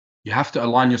You have to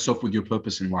align yourself with your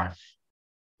purpose in life,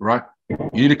 right?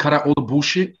 You need to cut out all the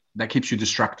bullshit that keeps you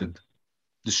distracted.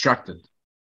 Distracted.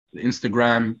 The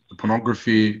Instagram, the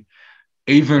pornography,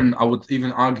 even I would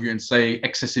even argue and say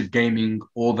excessive gaming,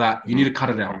 all that. You need to cut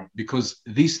it out because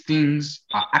these things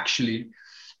are actually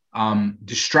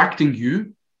distracting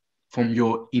you from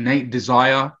your innate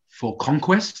desire for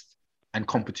conquest and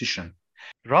competition.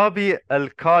 Rabi Al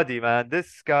Qadi, man,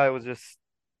 this guy was just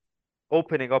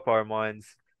opening up our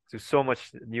minds to so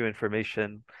much new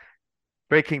information,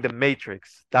 breaking the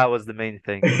matrix. That was the main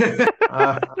thing.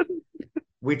 uh,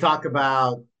 we talk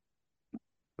about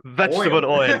Vegetable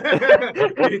oil.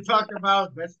 We talk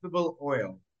about vegetable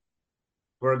oil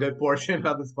for a good portion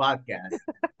of this podcast.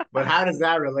 But how does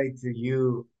that relate to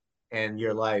you and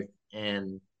your life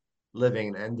and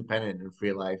living an independent and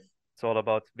free life? It's all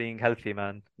about being healthy,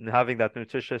 man, and having that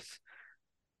nutritious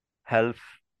health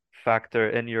factor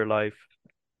in your life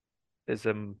is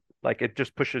like it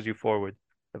just pushes you forward.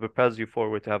 It propels you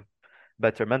forward to have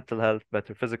better mental health,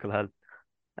 better physical health,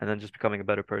 and then just becoming a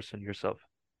better person yourself.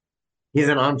 He's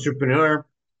an entrepreneur.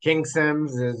 King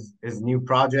Sims is his new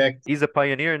project. He's a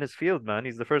pioneer in his field, man.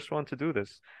 He's the first one to do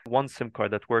this. One SIM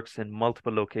card that works in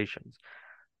multiple locations,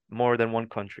 more than one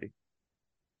country.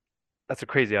 That's a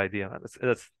crazy idea,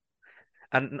 man.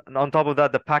 And on top of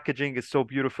that, the packaging is so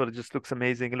beautiful. It just looks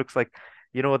amazing. It looks like,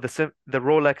 the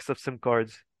Rolex of SIM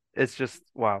cards. It's just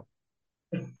wow.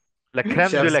 La crème de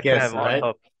Chef's la kiss, crème on right?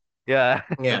 top. Yeah.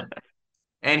 Yeah.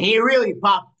 And he really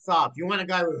pops off. You want a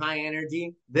guy with high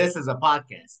energy? This is a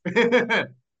podcast.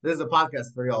 This is a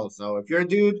podcast for y'all. So if you're a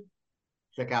dude,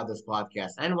 check out this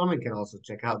podcast. And women can also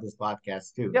check out this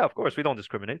podcast too. Yeah, of course. We don't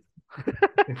discriminate.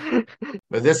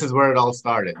 But this is where it all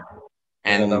started.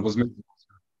 And that was me.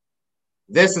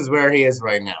 This is where he is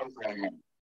right now.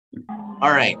 All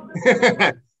right.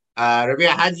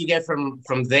 Rabia, how did you get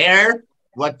from there?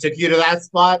 What took you to that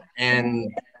spot?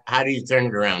 And how do you turn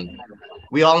it around?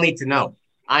 We all need to know.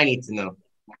 I need to know.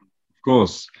 Of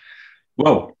course.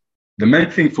 Well, the main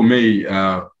thing for me,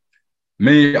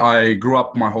 I grew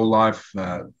up my whole life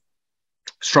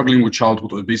struggling with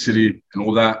childhood obesity and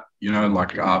all that.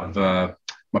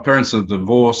 My parents are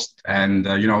divorced, and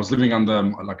I was living under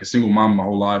like a single mom my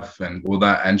whole life and all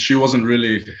that. And she wasn't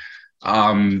really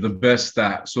the best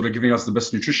at sort of giving us the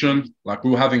best nutrition. Like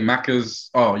we were having Macca's.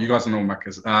 Oh, you guys know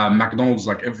Macca's. McDonald's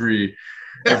like every day.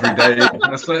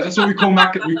 That's what we call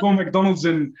Mac. We call McDonald's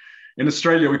in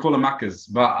Australia. We call it Macca's.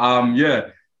 But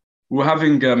we were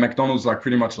having McDonald's like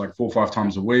pretty much like 4 or 5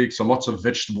 times a week. So lots of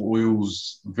vegetable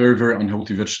oils, very very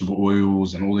unhealthy vegetable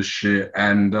oils, and all this shit.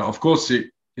 And of course,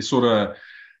 it sort of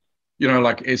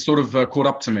it sort of caught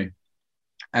up to me.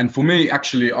 And for me,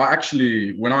 actually,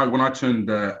 when I turned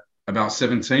about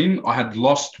 17, I had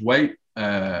lost weight.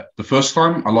 The first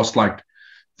time I lost like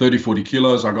 30, 40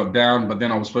 kilos. I got down, but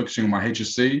then I was focusing on my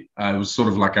HSC. It was sort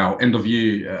of like our end of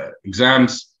year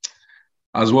exams,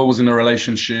 as well as in a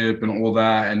relationship and all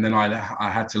that. And then I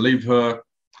had to leave her.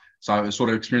 So I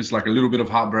sort of experienced like a little bit of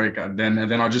heartbreak. And then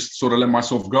I just sort of let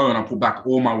myself go, and I put back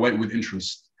all my weight with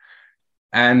interest.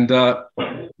 And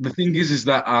the thing is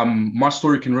that my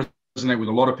story can resonate with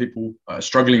a lot of people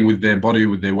struggling with their body,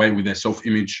 with their weight, with their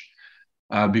self-image,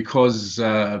 because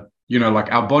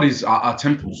like our bodies are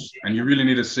temples, and you really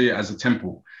need to see it as a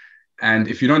temple. And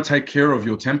if you don't take care of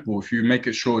your temple, if you make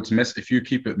it sure it's messy, if you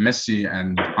keep it messy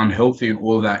and unhealthy and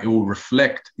all that, it will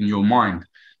reflect in your mind.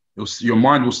 Your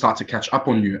mind will start to catch up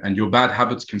on you, and your bad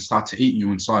habits can start to eat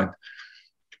you inside.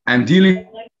 And dealing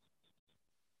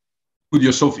with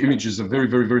your self-image is a very,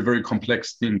 very, very, very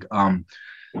complex thing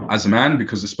as a man,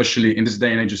 because especially in this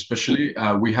day and age,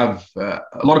 we have a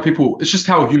lot of people. It's just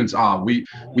how humans are. We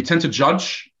tend to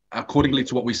judge accordingly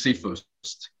to what we see first,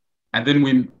 and then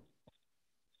we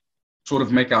sort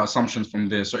of make our assumptions from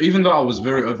there. So even though I was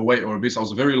very overweight or obese, I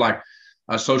was a very like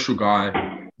a social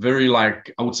guy, very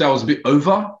like, I would say I was a bit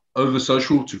over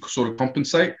social to sort of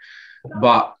compensate.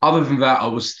 But other than that, I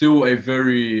was still a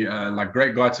very like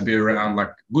great guy to be around,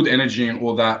 like good energy and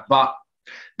all that. But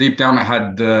deep down, I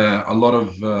had a lot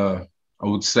of, I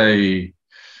would say,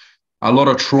 a lot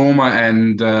of trauma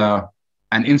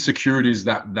and insecurities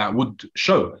that would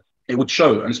show. It would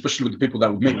show, and especially with the people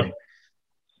that would meet me.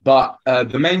 But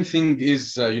the main thing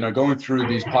is, going through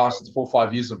these past 4 or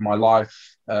 5 years of my life,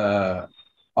 I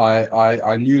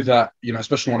knew that,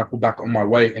 especially when I put back on my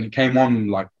weight, and it came on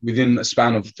like within a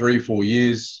span of 3 or 4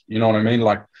 years, you know what I mean?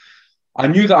 Like, I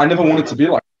knew that I never wanted to be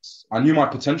like this. I knew my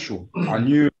potential. I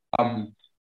knew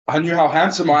how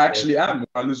handsome I actually am when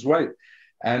I lose weight.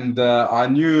 And I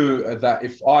knew that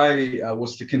if I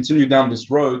was to continue down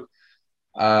this road,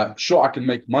 sure, I can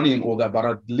make money and all that, but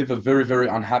I'd live a very, very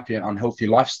unhappy and unhealthy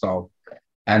lifestyle.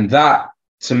 And that,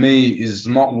 to me, is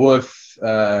not worth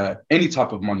any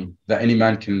type of money that any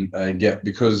man can get,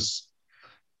 because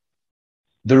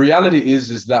the reality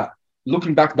is that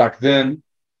looking back then,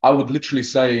 I would literally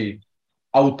say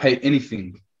I would pay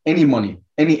anything, any money,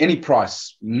 any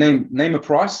price. Name a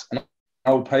price, and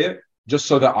I would pay it just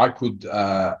so that I could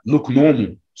look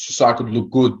normal, so I could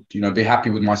look good, be happy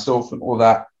with myself and all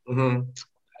that. Mm-hmm.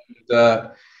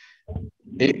 And,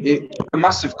 it took a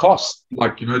massive cost.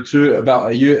 Like, to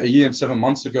about a year and 7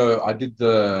 months ago, I did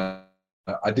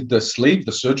the sleeve,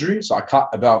 the surgery. So I cut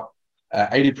about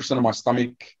 80% of my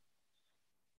stomach.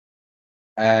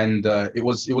 And it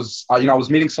was I was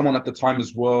meeting someone at the time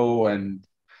as well, and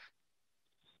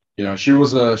she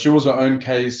was her own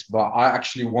case, but I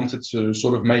actually wanted to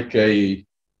sort of make a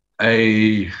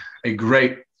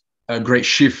great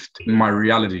shift in my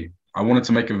reality. I wanted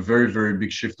to make a very, very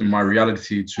big shift in my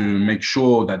reality to make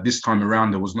sure that this time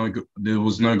around there was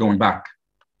no going back.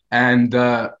 And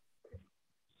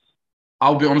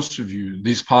I'll be honest with you,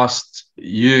 this past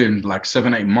year and like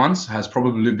 7-8 months has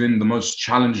probably been the most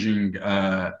challenging,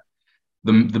 the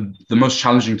most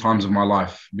challenging times of my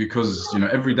life, because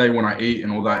every day when I eat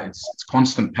and all that, it's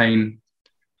constant pain.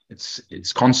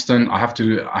 It's constant. I have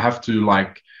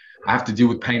to deal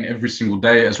with pain every single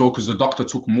day as well, because the doctor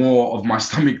took more of my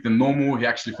stomach than normal. He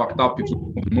actually fucked up. He took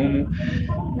more than normal.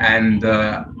 And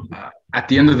at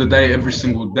the end of the day, every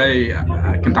single day,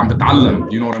 كنت عم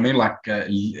بتعلم. You know what I mean? Like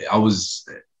I was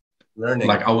learning.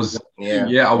 Like I was,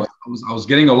 yeah, I was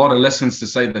getting a lot of lessons to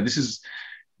say that this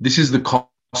is the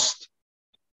cost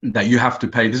that you have to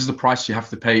pay. This is the price you have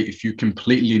to pay if you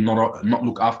completely not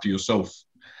look after yourself.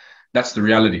 That's the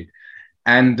reality.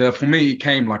 And for me, it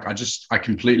came like I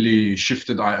completely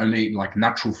shifted. I only eat like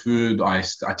natural food. I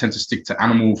tend to stick to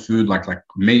animal food, like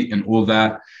meat and all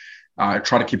that. I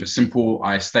try to keep it simple.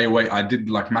 I stay away. I did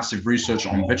like massive research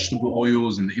on vegetable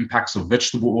oils and the impacts of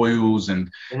vegetable oils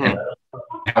and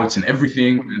how it's in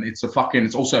everything. And it's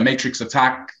also a matrix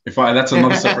attack. That's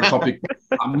another separate topic.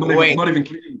 I'm not even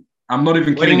kidding. What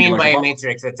do you mean by a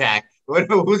matrix attack?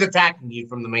 Who's attacking you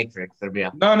from the matrix,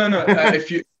 Rabia? No. If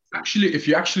you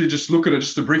actually just look at it,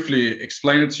 just to briefly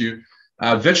explain it to you,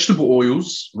 vegetable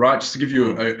oils, right? Just to give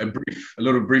you a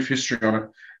little brief history on it.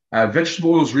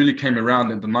 Vegetable oils really came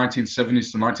around in the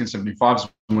 1970s to 1975s,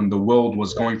 when the world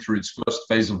was going through its first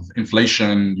phase of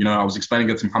inflation. I was explaining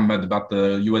it to Muhammad about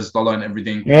the US dollar and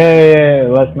everything. Yeah,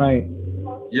 last night.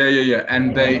 Yeah.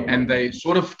 And they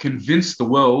sort of convinced the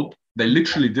world. They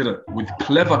literally did it with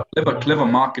clever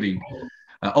marketing.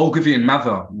 Ogilvy and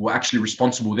Mather were actually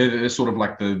responsible. They're sort of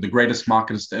like the greatest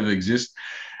marketers to ever exist.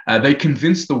 They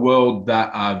convinced the world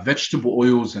that vegetable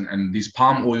oils and these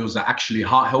palm oils are actually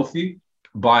heart healthy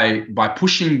by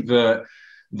pushing the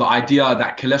idea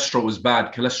that cholesterol is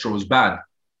bad.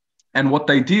 And what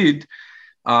they did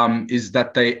is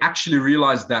that they actually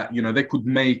realized that they could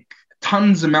make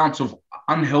tons amounts of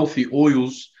unhealthy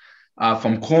oils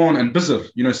from corn and bizr,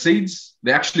 seeds.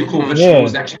 They actually call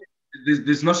vegetables.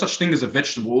 There's no such thing as a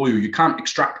vegetable oil. You can't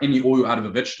extract any oil out of a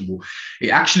vegetable. It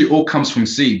actually all comes from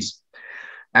seeds.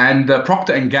 And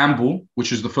Procter & Gamble,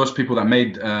 which is the first people that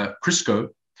made Crisco,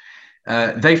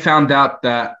 they found out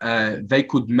that they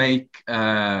could make,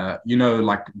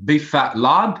 like beef fat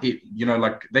lard.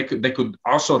 Like they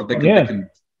can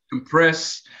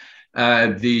compress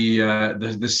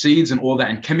the seeds and all that,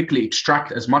 and chemically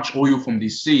extract as much oil from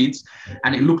these seeds,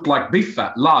 and it looked like beef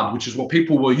fat lard, which is what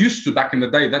people were used to back in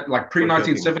the day. That like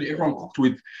pre-1970, everyone cooked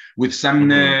with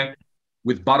samneh,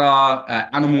 with butter,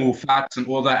 animal fats and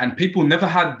all that, and people never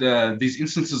had these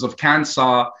instances of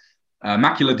cancer,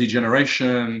 macular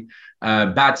degeneration,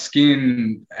 bad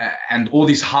skin, and all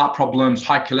these heart problems,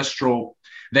 high cholesterol.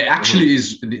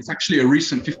 It's actually a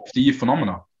recent 50-year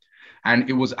phenomenon. And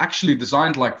it was actually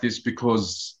designed like this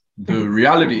because the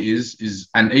reality is,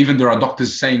 and even there are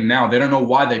doctors saying now, they don't know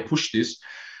why they push this,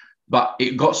 but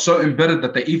it got so embedded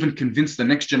that they even convinced the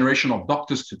next generation of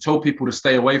doctors to tell people to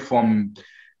stay away from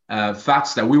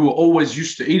fats that we were always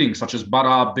used to eating, such as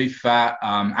butter, beef fat,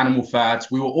 animal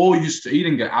fats. We were all used to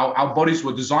eating it. Our bodies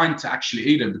were designed to actually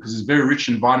eat it because it's very rich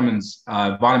in vitamins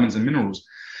and minerals.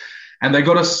 And they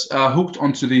got us hooked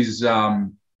onto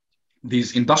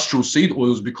these industrial seed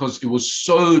oils because it was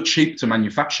so cheap to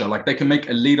manufacture. Like they can make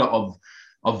a liter of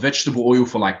vegetable oil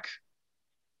for like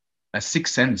 6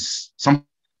 cents, something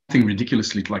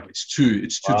ridiculously, like it's too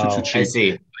cheap. I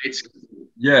see.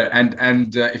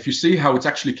 And if you see how it's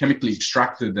actually chemically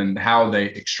extracted and how they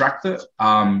extract it,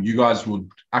 you guys would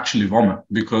actually vomit,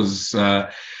 because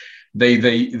they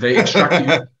extract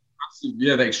it.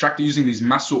 They extract it using these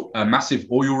massive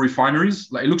oil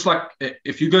refineries. Like it looks like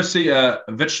if you go see a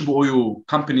vegetable oil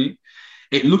company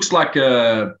It looks like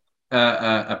a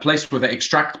place where they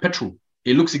extract petrol.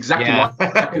 It looks exactly Yeah,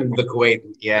 like the Kuwait.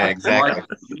 Yeah, exactly.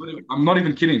 I'm not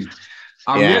even kidding.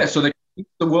 Yeah. So they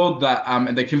convinced the world that,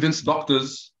 and they convinced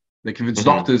doctors, they convinced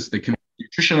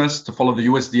nutritionists to follow the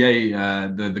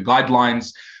USDA, the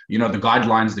guidelines, the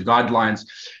guidelines,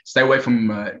 stay away from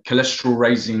cholesterol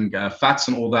raising fats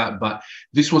and all that. But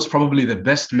this was probably the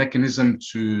best mechanism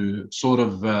to sort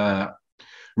of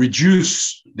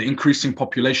reduce the increasing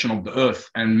population of the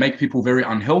earth and make people very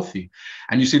unhealthy.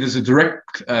 And you see, there's a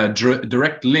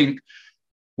direct link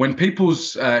when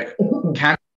people's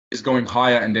cancer is going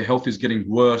higher and their health is getting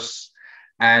worse,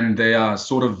 and they are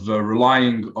sort of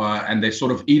relying and they're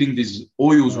sort of eating these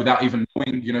oils without even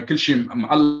knowing,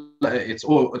 it's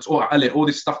all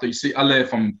this stuff that you see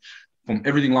from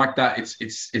everything like that.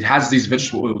 It has these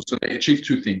vegetable oils, so they achieve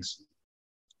two things.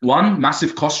 One,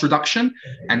 massive cost reduction,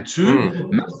 and two,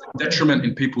 massive detriment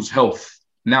in people's health.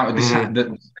 Now, the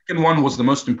second one was the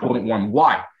most important one.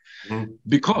 Why?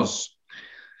 Because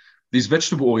these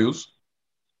vegetable oils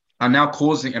are now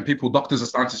causing, and doctors are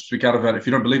starting to speak out about it. If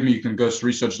you don't believe me, you can go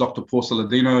research Dr. Paul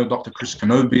Saladino, Dr. Chris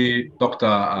Kenobi, Dr.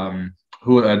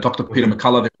 Peter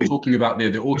McCullough.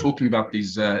 They're all talking about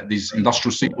these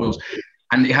industrial seed oils,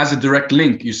 and it has a direct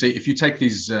link. You see, if you take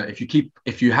these, if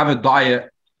you have a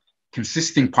diet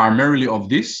consisting primarily of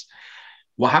this,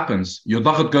 what happens? Your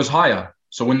daghut goes higher.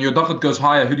 So when your daghut goes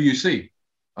higher, who do you see?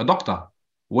 A doctor.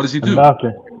 What does he do? A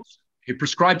doctor. He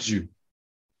prescribes you.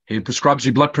 He prescribes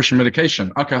you blood pressure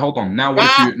medication. Okay, hold on. Now what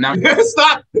if you now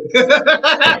stop?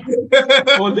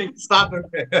 Stop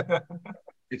it.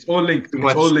 It's all linked.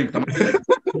 It's all linked.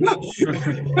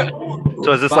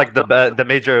 So is this like the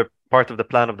major part of the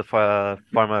plan of the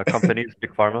pharma companies,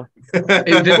 big pharma?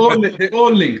 They're all linked.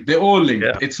 They're all linked.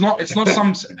 Yeah. It's not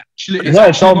some actually.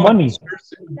 It's all money.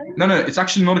 No, it's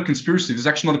actually not a conspiracy. There's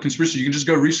actually not a conspiracy. You can just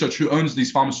go research who owns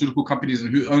these pharmaceutical companies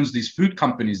and who owns these food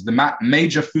companies. The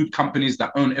major food companies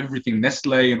that own everything,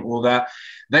 Nestle and all that.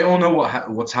 They all know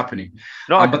what's happening.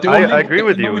 No, but I agree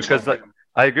with you because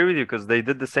I agree with you because they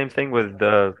did the same thing with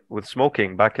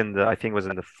smoking back in I think it was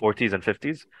in the 40s and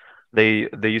 50s. They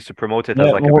used to promote it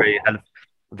as like a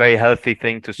very healthy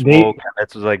thing to smoke. And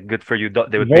it was like good for you.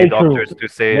 They would pay doctors to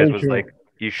say it was like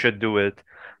you should do it.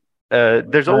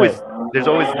 There's always these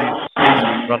things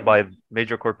run by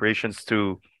major corporations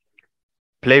to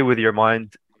play with your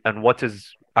mind and what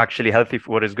is actually healthy,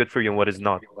 what is good for you, and what is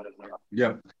not.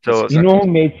 Yeah. So you know who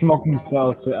made smoking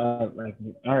sales? All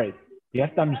right. You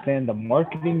have to understand the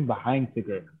marketing behind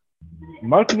cigarettes.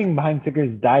 Marketing behind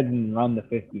cigarettes died in around the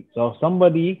 50s. So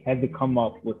somebody had to come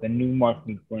up with a new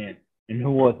marketing plan. And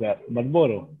who was that?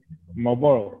 Marlboro.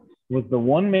 Marlboro was the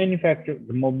one manufacturer,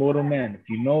 the Marlboro Man. If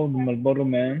you know the Marlboro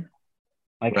Man,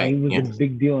 he was a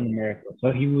big deal in America.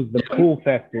 So he was the cool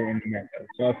factor in America.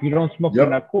 So if you don't smoke, you're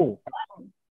not cool.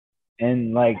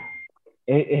 And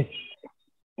it's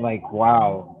like,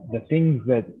 wow, the things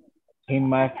that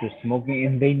came after smoking,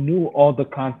 and they knew all the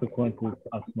consequences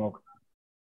of smoking.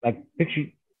 Like, picture,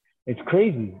 it's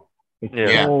crazy. It's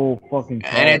so fucking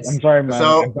sad. I'm sorry, man.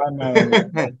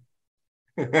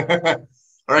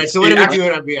 All right, so what do we do,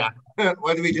 Rabia?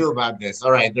 What do we do about this?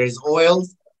 All right, there's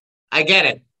oils. I get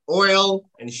it. Oil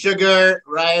and sugar,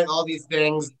 right? All these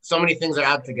things. So many things are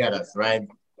out to get us, right?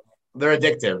 They're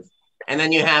addictive. And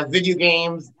then you have video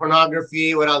games,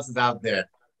 pornography. What else is out there?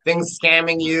 Things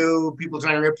scamming you, people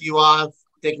trying to rip you off,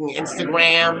 taking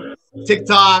Instagram,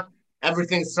 TikTok,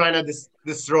 everything's trying to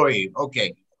destroy you.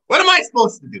 Okay, what am I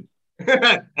supposed to do?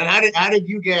 And how did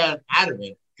you get out of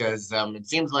it? Because it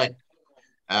seems like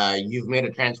you've made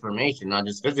a transformation, not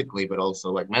just physically, but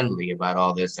also like mentally about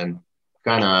all this, and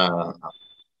kind of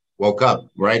woke up,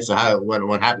 right? So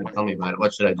what happened? Tell me about it.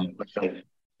 What should I do?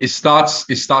 It starts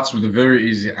with a very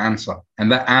easy answer,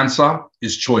 and that answer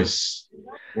is choice.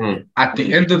 At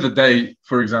the end of the day,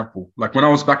 for example, like when I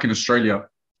was back in Australia,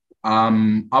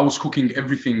 I was cooking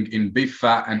everything in beef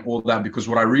fat and all that, because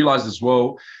what I realized as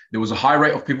well, there was a high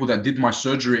rate of people that did my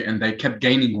surgery and they kept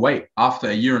gaining weight after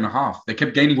a year and a half. They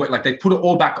kept gaining weight, like they put it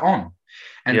all back on,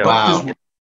 and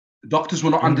doctors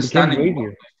were not understanding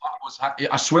what was happening.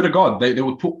 I swear to God, they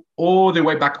would put all their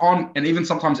weight back on, and even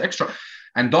sometimes extra.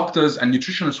 And doctors and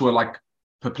nutritionists were like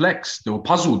perplexed. They were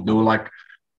puzzled. They were like,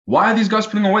 why are these guys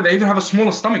putting on weight? They even have a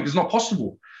smaller stomach. It's not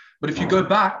possible. But if you go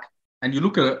back and you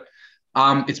look at it,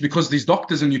 it's because these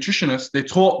doctors and nutritionists, they're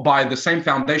taught by the same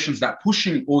foundations that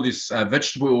pushing all these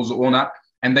vegetable oils and all that.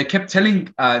 And they kept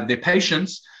telling their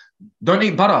patients, don't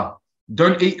eat butter.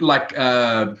 Don't eat like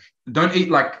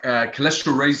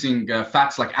cholesterol raising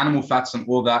fats, like animal fats and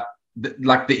all that.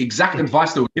 The exact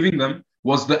advice they were giving them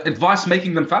was the advice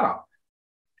making them fatter.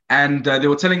 And they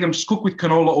were telling them just cook with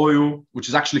canola oil, which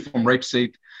is actually from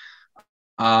rapeseed,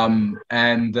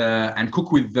 and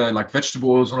cook with like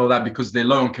vegetable oils and all that because they're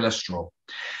low on cholesterol.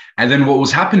 And then what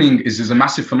was happening is a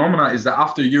massive phenomena is that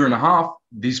after a year and a half,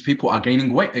 these people are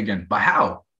gaining weight again. But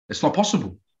how? It's not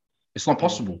possible. It's not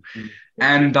possible.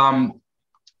 And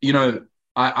you know,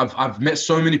 I've met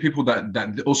so many people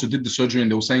that also did the surgery,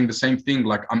 and they were saying the same thing.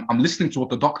 Like I'm listening to what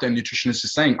the doctor and nutritionist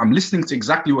is saying. I'm listening to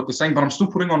exactly what they're saying, but I'm still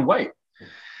putting on weight.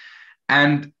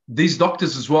 And these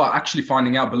doctors as well are actually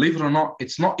finding out, believe it or not,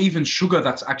 it's not even sugar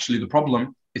that's actually the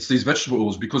problem. It's these vegetable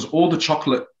oils, because all the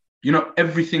chocolate, you know,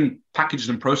 everything packaged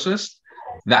and processed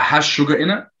that has sugar in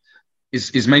it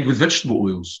is made with vegetable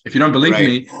oils. If you don't believe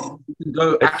me, you can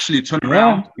go actually turn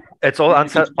around. It's all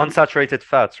unsaturated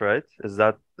fats, right? Is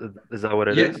that what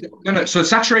it is? No. So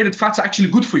saturated fats are actually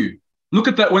good for you. Look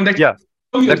at that when they tell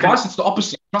you advice, it's the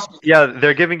opposite. Trust me. Yeah,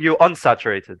 they're giving you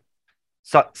unsaturated.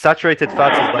 Saturated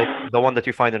fats is like the one that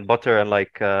you find in butter and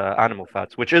like animal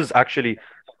fats, which is actually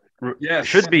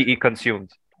should be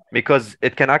consumed because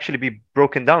it can actually be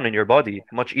broken down in your body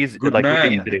much easier,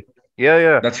 really easily.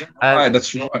 Yeah. That's right.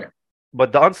 That's right.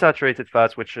 But the unsaturated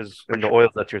fats, which is in the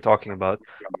oils that you're talking about,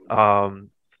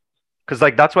 because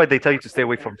like that's why they tell you to stay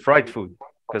away from fried food,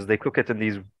 because they cook it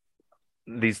in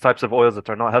these types of oils that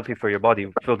are not healthy for your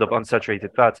body, filled up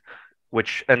unsaturated fats,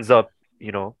 which ends up,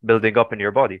 you know, building up in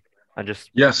your body and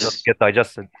just get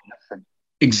digested.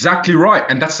 Exactly right.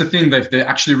 And that's the thing that they're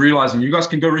actually realizing. You guys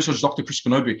can go research Dr. Chris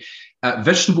Kanobi.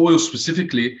 Vegetable oils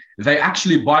specifically, they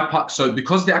actually bypass. So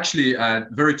because they're actually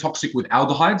very toxic with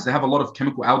aldehydes, they have a lot of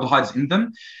chemical aldehydes in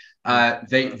them.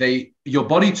 Your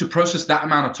body to process that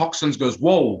amount of toxins goes,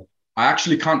 whoa, I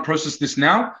actually can't process this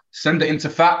now. Send it into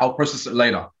fat. I'll process it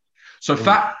later. So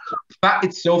fat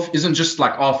itself isn't just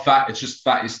like, oh, fat, it's just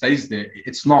fat, it stays there.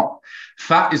 It's not.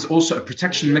 Fat is also a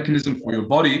protection mechanism for your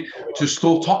body to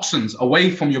store toxins away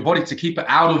from your body, to keep it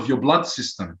out of your blood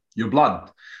system, your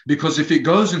blood. Because if it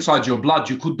goes inside your blood,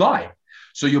 you could die.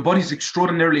 So your body's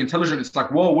extraordinarily intelligent. It's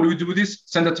like, whoa, what do we do with this?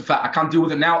 Send it to fat. I can't deal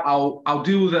with it now. I'll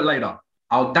deal with it later.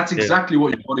 That's exactly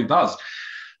what your body does.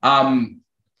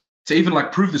 To even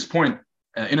like prove this point,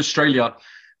 in Australia,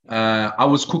 I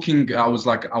was cooking. I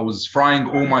was frying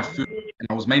all my food, and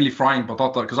I was mainly frying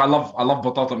batata because I love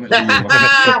batata.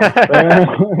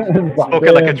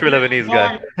 Spoken like a true Lebanese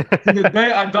guy. To the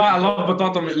day I die, I love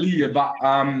batata me'liya. But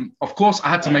of course, I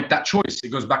had to make that choice. It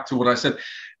goes back to what I said,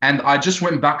 and I just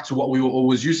went back to what we were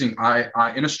always using. I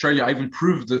in Australia, I even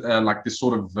proved like this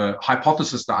sort of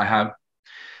hypothesis that I have.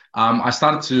 I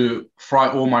started to fry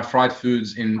all my fried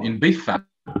foods in beef fat.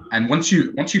 And once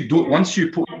you put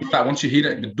fat, once you heat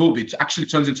it with dub, it actually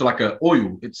turns into like an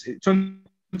oil. It turns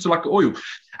into like an oil,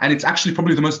 and it's actually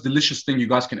probably the most delicious thing you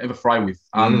guys can ever fry with.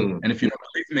 And if you don't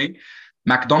believe me,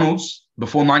 McDonald's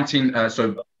before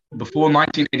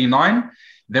 1989,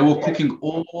 they were cooking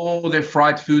all their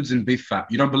fried foods in beef fat.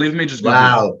 You don't believe me? Just go.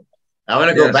 Wow, I want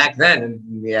to go back then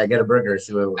and get a burger.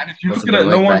 So and if you look at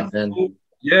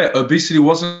it, obesity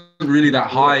wasn't really that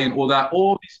high, and all that.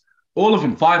 All of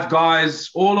them, Five Guys,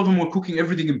 all of them were cooking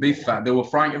everything in beef fat. They were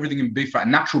frying everything in beef fat,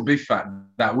 natural beef fat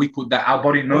that our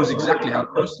body knows exactly how to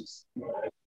process.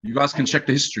 You guys can check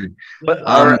the history. But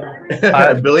I'd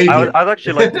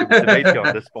actually like to debate you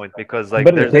on this point, because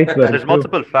like there's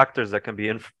multiple factors that can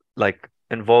be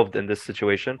involved in this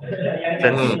situation.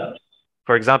 Since,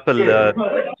 for example,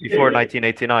 before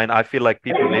 1989, I feel like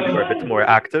people maybe were a bit more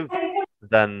active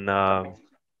than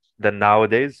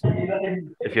nowadays,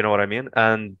 if you know what I mean.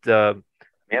 And I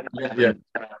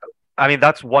mean,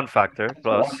 that's one factor.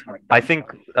 Plus, I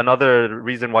think another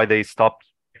reason why they stopped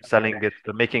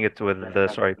making it with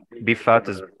the beef fat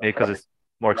is because it's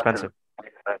more expensive.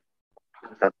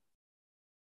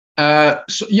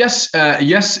 So yes,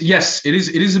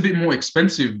 it is a bit more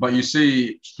expensive, but you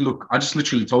see, look, I just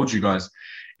literally told you guys,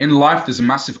 in life there's a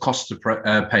massive cost to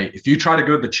pay. If you try to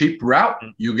go the cheap route,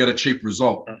 you'll get a cheap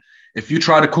result. If you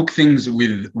try to cook things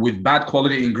with bad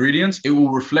quality ingredients, it will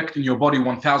reflect in your body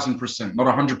 1,000%, not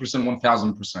 100%,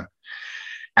 1,000%.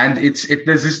 And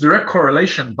there's this direct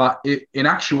correlation, but in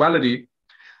actuality,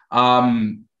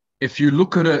 if you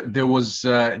look at it, there was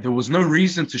no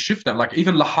reason to shift that. Like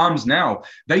even lahams now,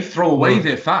 they throw away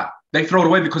their fat. They throw it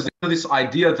away because they have this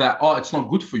idea that, oh, it's not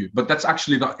good for you. But that's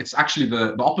actually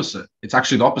the opposite. It's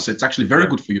actually the opposite. It's actually very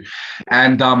good for you.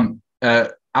 And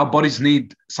our bodies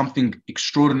need something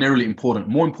extraordinarily important,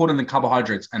 more important than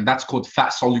carbohydrates, and that's called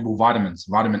fat-soluble vitamins.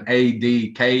 Vitamin A,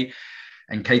 D, K,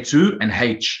 and K2, and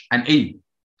H, and E.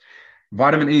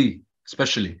 Vitamin E,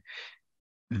 especially.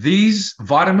 These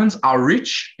vitamins are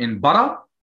rich in butter,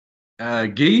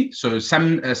 ghee, so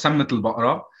samnat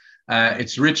al-baqra,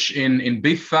 It's rich in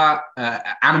beef fat,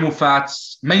 animal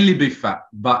fats, mainly beef fat,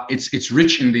 but it's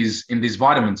rich in these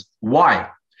vitamins. Why?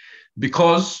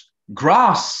 Because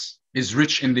grass is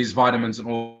rich in these vitamins and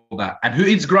all that. And who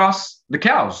eats grass? The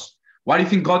cows. Why do you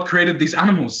think God created these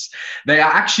animals? They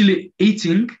are actually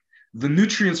eating the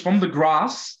nutrients from the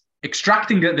grass,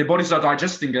 extracting it, their bodies are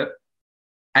digesting it,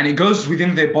 and it goes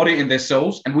within their body and their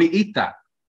cells, and we eat that.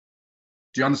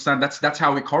 Do you understand? That's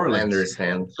how it correlates. I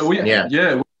understand. So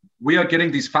we are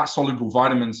getting these fat soluble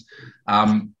vitamins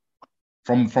from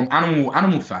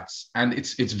animal fats, and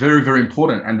it's very, very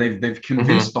important. And they've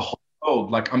convinced the whole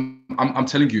world. Like I'm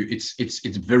telling you,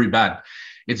 it's very bad.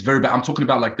 It's very bad. I'm talking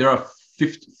about like there are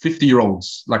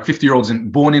 50-year-olds, like 50-year-olds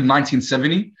born in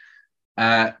 1970.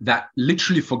 That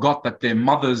literally forgot that their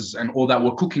mothers and all that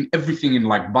were cooking everything in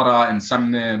like butter and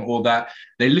samne and all that.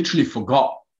 They literally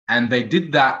forgot. And they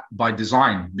did that by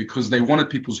design because they wanted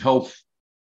people's health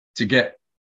to get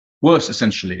worse,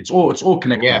 essentially. It's all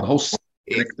connected. Yeah. The whole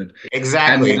connected.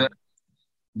 Exactly. And,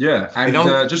 go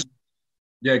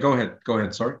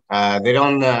ahead. Sorry. They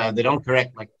don't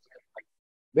correct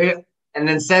and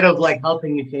instead of like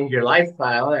helping you change your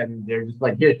lifestyle, and they're just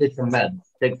like, here, take some meds,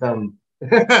 take some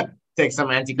take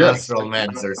some anti-cholesterol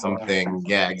meds or something.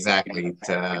 Yeah, exactly.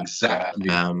 Exactly.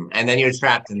 And then you're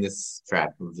trapped in this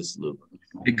loop.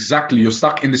 Exactly. You're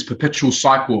stuck in this perpetual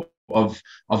cycle of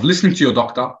listening to your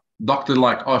doctor. Doctor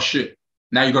like, oh shit,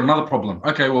 now you got another problem.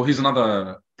 Okay, well, here's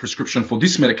another prescription for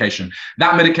this medication.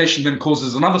 That medication then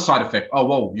causes another side effect. Oh,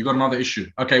 whoa, you got another issue.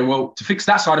 Okay, well, to fix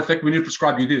that side effect, we need to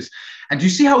prescribe you this. And do you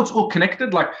see how it's all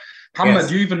connected? Like, Hamad,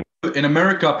 do you even know in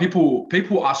America,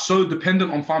 people are so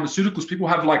dependent on pharmaceuticals. People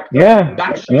have like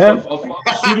batches of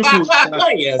pharmaceuticals.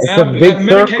 It's a big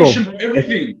medication circle. for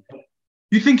everything.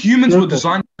 You think humans were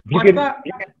designed like that?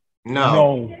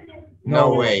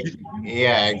 No way.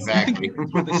 Yeah, exactly. You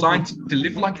think we're designed to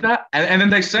live like that? And then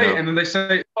they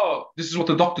say, oh, this is what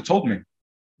the doctor told me.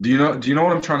 Do you know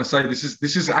what I'm trying to say? This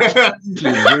is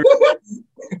actually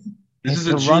this is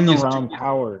a genius around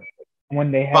power.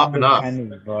 When they have this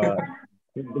kind of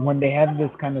when they have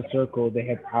this kind of circle, they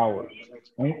have power.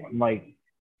 Like,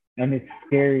 and it's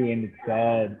scary and it's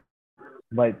sad.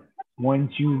 But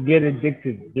once you get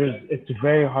addicted, it's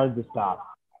very hard to stop.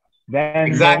 Then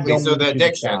exactly. So the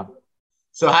addiction.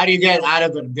 So how do you get out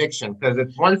of addiction? Because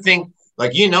it's one thing,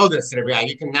 like, you know this, Rabia.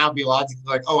 You can now be logically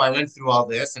like, oh, I went through all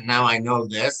this and now I know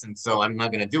this, and so I'm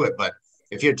not going to do it. But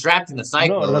if you're trapped in the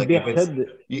cycle,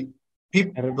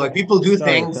 people do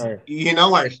things are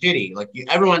shitty. Like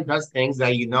everyone does things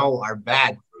that are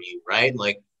bad for you, right?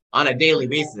 Like on a daily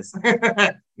basis.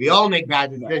 We all make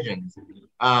bad decisions.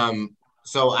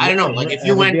 So I don't know. Like if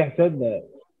you went, said that.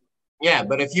 Yeah,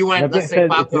 but if you went, let's say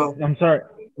Paco. I'm sorry.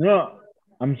 No,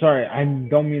 I'm sorry. I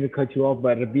don't mean to cut you off,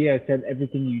 but Rabia said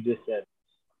everything you just said.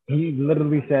 He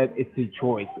literally said it's a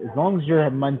choice. As long as your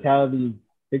mentality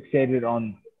is fixated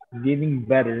on getting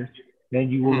better, then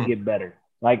you will get better.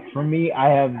 Like for me, I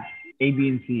have A, B,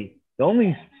 and C. The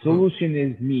only solution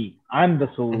is me. I'm the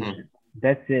solution.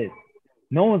 That's it.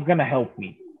 No one's gonna help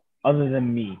me other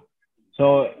than me.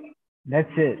 So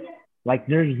that's it. Like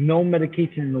there's no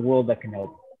medication in the world that can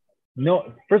help.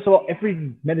 No, first of all,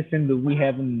 every medicine that we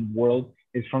have in the world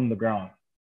is from the ground.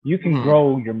 You can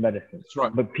grow your medicine, that's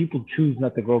right. But people choose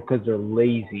not to grow because they're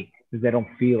lazy, because they don't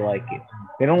feel like it.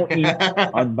 They don't eat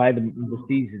by the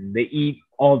season. They eat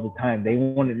all the time. They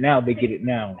want it now. They get it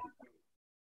now.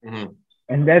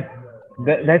 And that's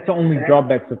the only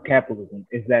drawbacks of capitalism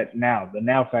is that the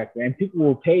now factor, and people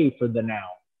will pay for the now.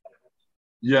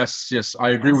 Yes,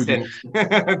 I agree with you.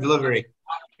 Delivery.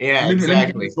 Yeah,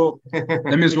 exactly.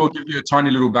 Let me as well give you a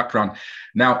tiny little background.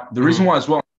 Now, the reason why as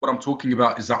well, what I'm talking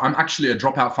about is that I'm actually a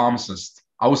dropout pharmacist.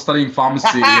 I was studying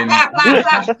pharmacy in...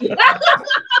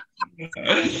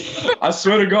 I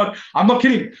swear to God, I'm not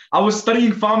kidding. I was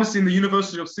studying pharmacy in the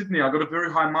University of Sydney. I got a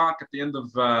very high mark at the end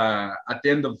of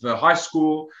high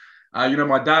school.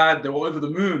 My dad, they were over the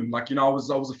moon. Like, I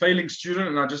was a failing student,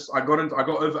 and I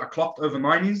clocked over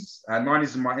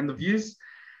 90s in my end of years.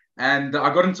 And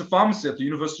I got into pharmacy at the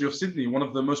University of Sydney, one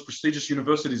of the most prestigious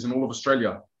universities in all of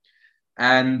Australia.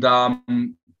 And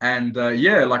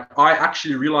like I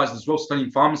actually realized as well,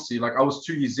 studying pharmacy, like I was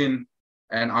 2 years in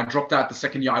and I dropped out the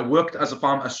second year. I worked as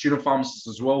a student pharmacist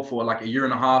as well for like a year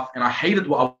and a half. And I hated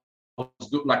what I was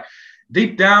doing. Like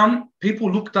deep down,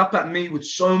 people looked up at me with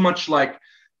so much like,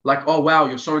 oh, wow,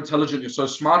 you're so intelligent, you're so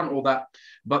smart and all that.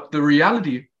 But the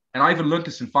reality, and I even learned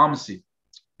this in pharmacy,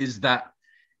 is that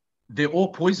they're all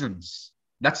poisons.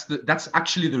 That's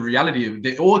actually the reality.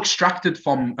 They're all extracted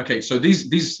from, so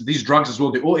these drugs as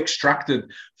well, they're all extracted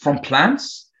from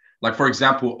plants. Like, for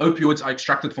example, opioids are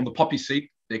extracted from the poppy seed.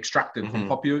 They extract it from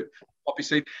poppy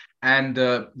seed, and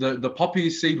the poppy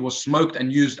seed was smoked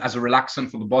and used as a relaxant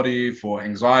for the body, for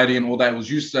anxiety and all that. It was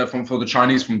used for the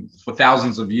Chinese for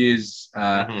thousands of years.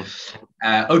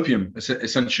 Opium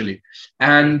essentially,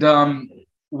 and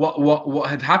what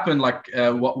had happened, like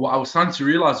what I was starting to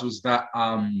realize was that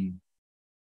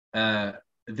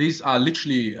these are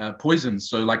literally poisons.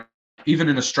 So like even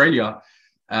in Australia,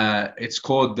 it's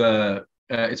called the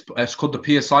it's called the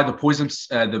PSI, the poisons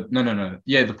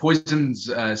the poisons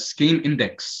scheme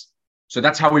index. So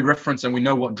that's how we reference and we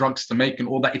know what drugs to make and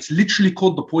all that. It's literally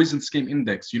called the poison scheme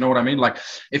index. You know what I mean? Like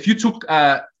if you took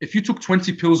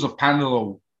 20 pills of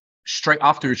Panadol straight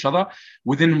after each other,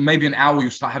 within maybe an hour you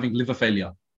start having liver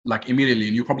failure, like immediately,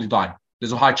 and you probably die.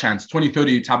 There's a high chance.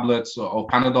 20-30 tablets of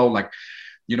Panadol, like,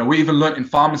 you know, we even learned in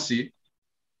pharmacy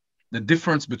the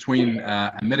difference between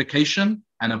a medication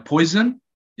and a poison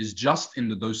is just in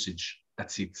the dosage.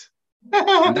 That's it.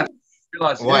 And that's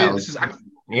realized, wow. This is actually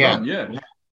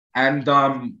and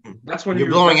that's when you're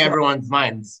blowing everyone's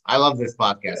minds. I love this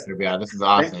podcast, Rabia. This is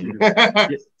awesome.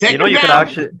 You know, you can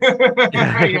actually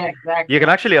you can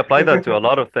actually apply that to a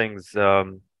lot of things.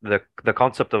 The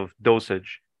concept of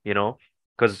dosage, you know,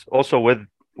 because also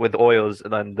with oils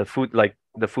and the food, like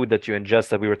the food that you ingest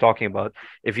that we were talking about,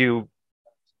 if you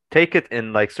take it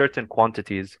in like certain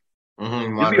quantities,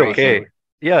 you'll be okay.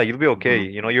 Yeah, you'll be okay.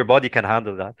 You know, your body can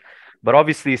handle that. But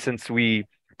obviously, since we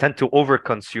tend to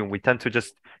overconsume, we tend to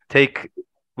just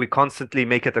we constantly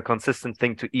make it a consistent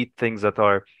thing to eat things that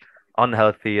are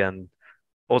unhealthy and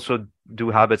also do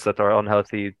habits that are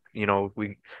unhealthy. You know,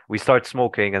 we start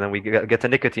smoking and then we get a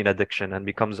nicotine addiction and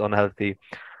becomes unhealthy.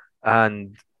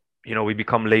 And, you know, we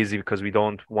become lazy because we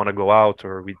don't want to go out,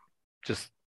 or we just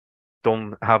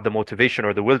don't have the motivation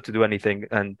or the will to do anything.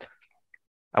 And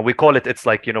we call it's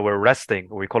like, you know, we're resting,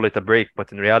 or we call it a break,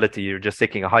 but in reality, you're just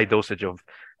taking a high dosage of,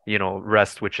 you know,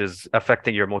 rest, which is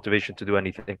affecting your motivation to do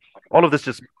anything. All of this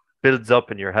just builds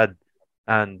up in your head,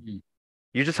 and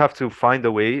you just have to find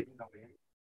a way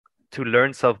to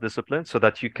learn self-discipline so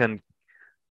that you can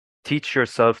teach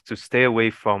yourself to stay away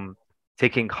from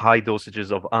taking high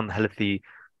dosages of unhealthy,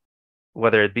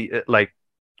 whether it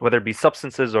be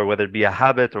substances, or whether it be a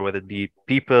habit, or whether it be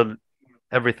people,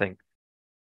 everything.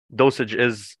 Dosage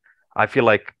is, I feel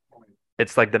like,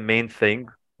 it's like the main thing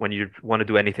when you want to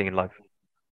do anything in life.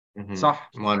 That's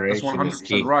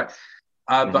 100% right.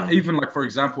 But even like, for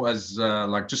example, as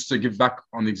like, just to give back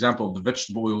on the example of the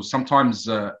vegetable oils, sometimes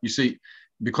you see,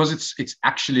 because it's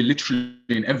actually literally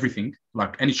in everything,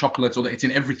 like any chocolates, or it's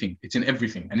in everything. It's in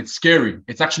everything, and it's scary.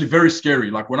 It's actually very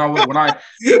scary. Like when I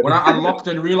unlocked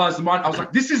and realized the mind, I was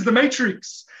like, this is the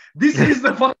Matrix. This is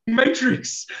the fucking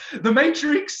Matrix. The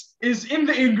Matrix is in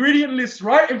the ingredient list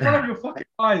right in front of your fucking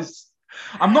eyes.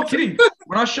 I'm not kidding.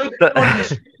 When I showed it,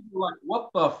 like, what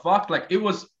the fuck? Like it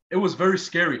was very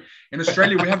scary. In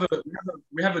Australia,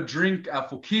 we have a drink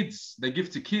for kids. They give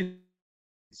to kids.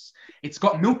 It's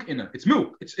got milk in it. It's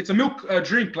milk. It's a milk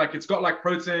drink. Like it's got like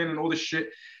protein and all this shit.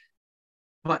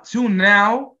 But till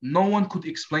now, no one could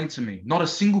explain to me, not a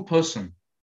single person,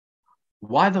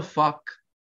 why the fuck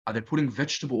are they putting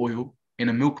vegetable oil in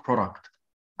a milk product?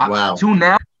 Wow. Till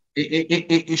now,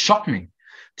 it shocked me.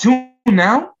 Till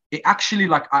now, it actually,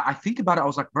 like, I think about it, I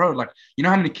was like, bro, like, you know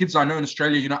how many kids I know in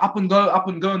Australia, you know, up and go,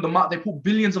 in the they put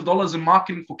billions of dollars in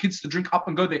marketing for kids to drink Up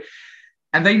and Go.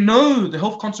 And they know the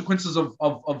health consequences of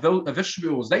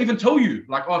vegetable oils. They even tell you,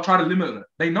 like, oh, try to limit it.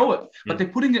 They know it, but they're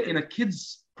putting it in a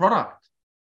kid's product.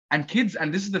 And kids,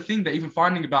 and this is the thing they're even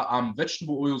finding about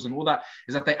vegetable oils and all that,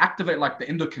 is that they activate like the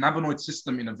endocannabinoid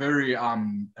system in a very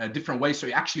different way. So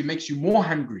it actually makes you more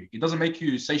hungry. It doesn't make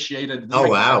you satiated. Oh,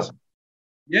 wow.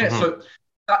 Yeah. So,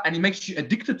 and it makes you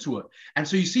addicted to it. And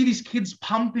so you see these kids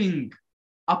pumping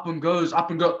Up and Go.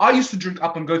 I used to drink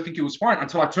Up and Go, think it was fine,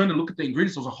 until I turned and looked at the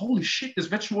ingredients. I was like, holy shit, this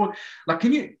vegetable oil. Like,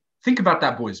 can you think about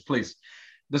that, boys, please?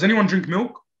 Does anyone drink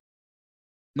milk?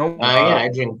 No? Yeah, I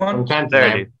drink from time to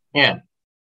time. Yeah.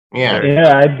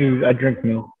 Yeah, I do. I drink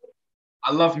milk.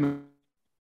 I love milk,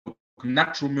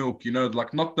 natural milk. You know,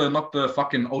 like not the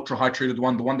fucking ultra hydrated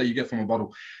one, the one that you get from a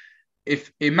bottle.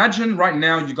 Imagine right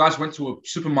now you guys went to a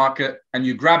supermarket and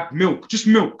you grabbed milk, just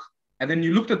milk, and then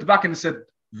you looked at the back and it said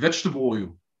vegetable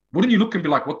oil. Wouldn't you look and be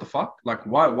like, what the fuck? Like,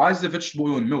 why is there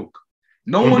vegetable oil in milk?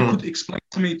 No one could explain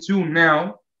to me till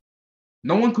now.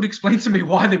 No one could explain to me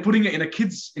why they're putting it in a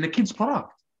kid's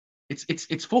product.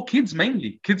 It's for kids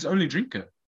mainly. Kids only drink it.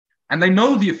 And they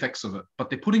know the effects of it, but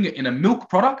they're putting it in a milk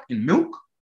product, in milk.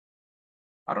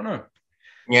 I don't know.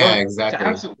 Yeah, so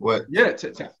exactly.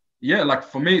 Yeah, like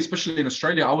for me, especially in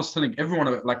Australia, I was telling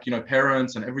everyone, like, you know,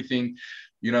 parents and everything,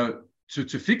 you know, to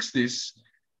fix this,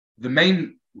 the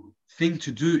main thing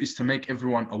to do is to make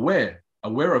everyone aware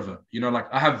of it. You know, like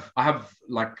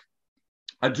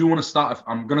I do want to start.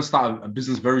 I'm going to start a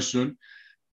business very soon.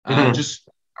 Just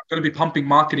I'm going to be pumping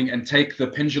marketing and take the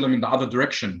pendulum in the other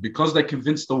direction, because they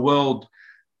convince the world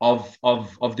of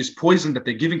this poison that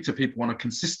they're giving to people on a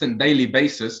consistent daily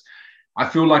basis. I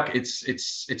feel like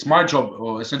it's my job,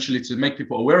 or essentially, to make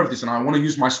people aware of this, and I want to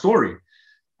use my story.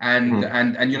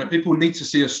 And you know, people need to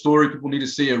see a story. People need to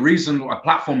see a reason, a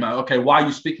platform. Okay, why are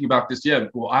you speaking about this? Yeah,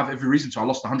 well, I have every reason to. I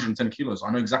lost 110 kilos. I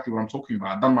know exactly what I'm talking about.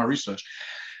 I've done my research.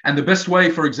 And the best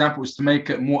way, for example, is to make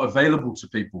it more available to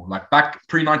people. Like back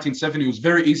pre-1970, it was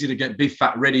very easy to get beef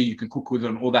fat ready. You can cook with it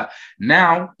and all that.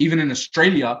 Now, even in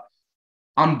Australia,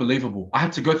 unbelievable. I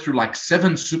had to go through like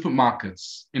 7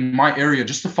 supermarkets in my area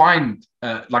just to find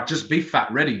like just beef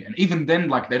fat ready. And even then,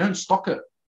 like they don't stock it.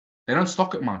 They don't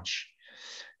stock it much.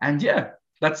 And yeah,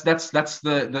 that's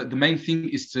the main thing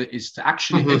is to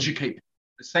actually educate.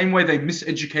 The same way they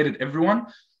miseducated everyone,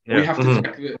 we have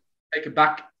to take it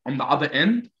back on the other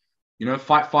end. You know,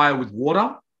 fight fire with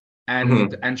water,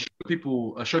 and show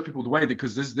people the way.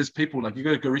 Because there's people, like, you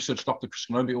gotta go research Dr. Chris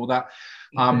Kenobi, all that.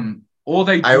 All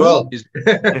they do is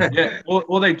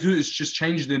all they do is just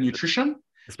change their nutrition.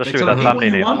 Especially with that family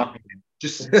name.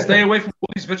 Just stay away from all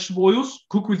these vegetable oils,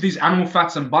 cook with these animal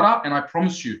fats and butter, and I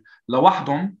promise you,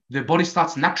 lawahdom, their body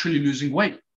starts naturally losing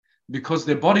weight, because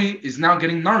their body is now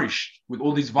getting nourished with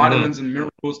all these vitamins and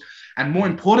minerals, and more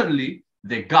importantly,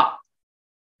 their gut.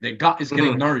 Their gut is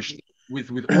getting nourished with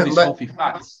all these healthy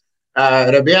fats.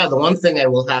 Rabia, the one thing I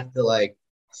will have to like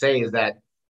say is that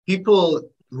people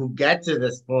who get to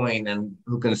this point and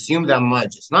who consume that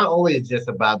much, it's not always just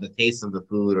about the taste of the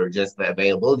food or just the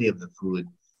availability of the food.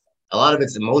 A lot of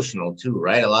it's emotional too,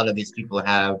 right? A lot of these people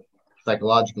have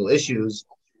psychological issues,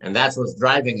 and that's what's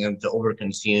driving them to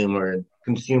overconsume or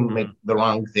make the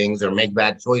wrong things or make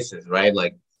bad choices, right?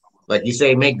 Like you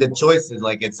say, make good choices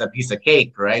like it's a piece of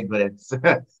cake, right? But it's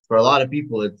for a lot of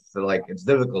people, it's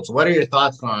difficult. So what are your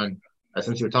thoughts on,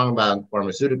 since you were talking about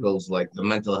pharmaceuticals, like the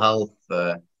mental health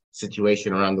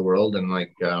situation around the world, and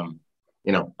like,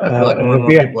 you know, I feel like more and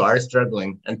more people are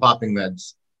struggling and popping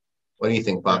meds. What do you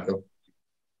think, Paco?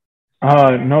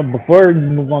 No, before we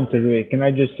move on to it, can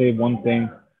I just say one thing?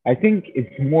 I think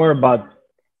it's more about,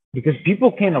 because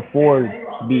people can't afford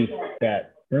beef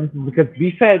fat. Because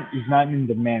beef fat is not in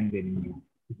demand anymore.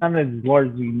 It's not as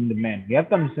largely in demand. You have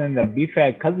to understand that beef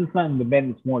fat, because it's not in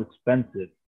demand, it's more expensive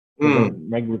for the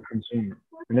regular consumer.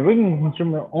 And the regular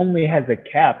consumer only has a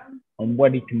cap on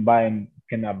what he can buy and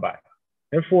cannot buy.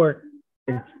 Therefore,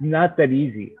 it's not that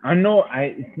easy. I know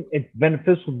it's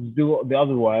beneficial to do the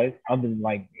other than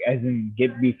like, as in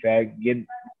get beef fat, get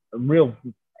real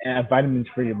vitamins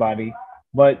for your body,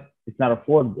 but it's not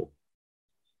affordable.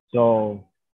 So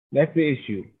that's the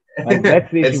issue. Like,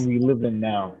 that's the issue we live in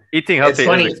now. Eating healthy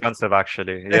is expensive,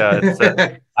 actually.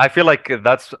 Yeah, I feel like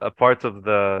that's a part of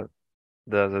the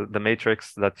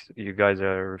matrix that you guys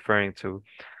are referring to,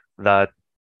 that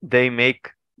they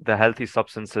make the healthy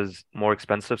substances more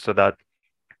expensive so that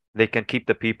they can keep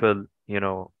the people, you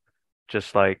know,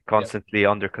 just like constantly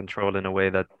under control in a way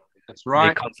that that's right.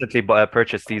 They constantly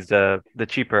purchase these the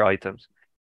cheaper items.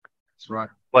 That's right.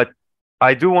 But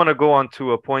I do want to go on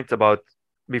to a point about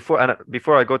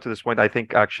before I go to this point, I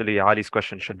think actually Ali's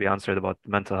question should be answered about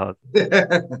mental health.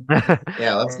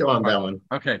 Yeah, let's go on that one.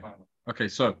 Okay.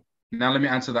 So now let me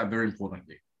answer that very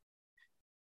importantly.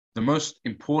 The most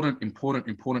important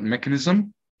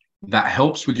mechanism that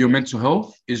helps with your mental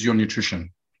health is your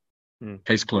nutrition.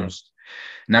 Case closed.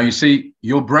 Now, you see,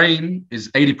 your brain is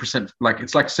 80%, like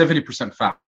it's like 70%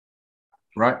 fat,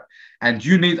 right? And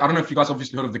you need, I don't know if you guys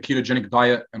obviously heard of the ketogenic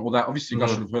diet and all that. Obviously, you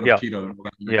guys should have heard of keto and all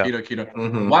that.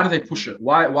 Keto. Why do they push it?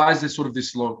 Why is there sort of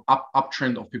this low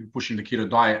uptrend of people pushing the keto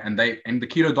diet? And the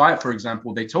keto diet, for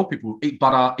example, they tell people eat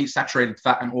butter, eat saturated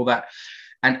fat and all that.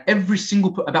 And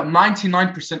about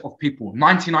 99% of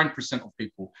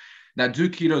people that do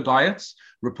keto diets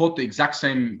report the exact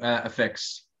same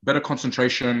effects. Better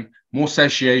concentration, more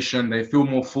satiation, they feel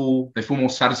more full, they feel more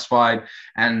satisfied,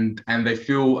 and they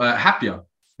feel happier.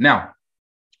 Now,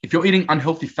 if you're eating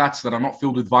unhealthy fats that are not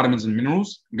filled with vitamins and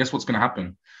minerals, guess what's going to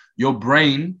happen? Your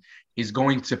brain is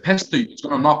going to pester you. It's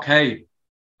going to knock, hey,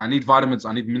 I need vitamins,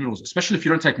 I need minerals, especially if you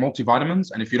don't take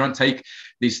multivitamins and if you don't take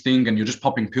these things and you're just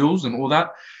popping pills and all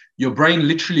that. Your brain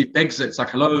literally begs it. It's like,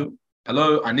 hello,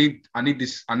 I need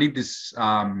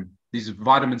these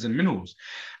vitamins and minerals.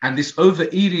 And this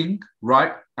overeating,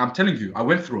 right? I'm telling you, I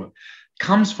went through it,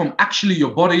 comes from actually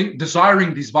your body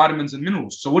desiring these vitamins and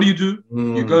minerals. So what do?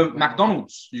 You go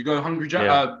McDonald's, you go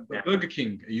Burger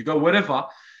King, you go whatever,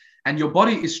 and your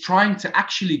body is trying to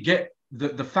actually get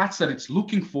the fats that it's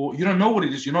looking for, you don't know what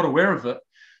it is, you're not aware of it,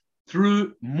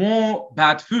 through more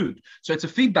bad food. So it's a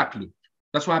feedback loop.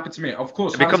 That's what happened to me. Of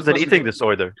course, It becomes an eating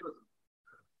disorder.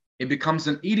 It becomes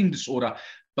an eating disorder.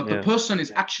 But the Yeah. person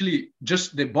is actually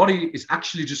just, their body is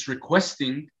actually just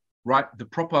requesting, right, the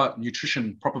proper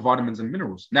nutrition, proper vitamins and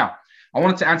minerals. Now, I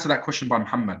wanted to answer that question by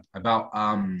Muhammad about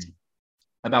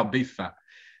beef fat.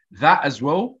 That as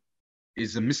well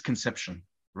is a misconception,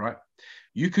 right?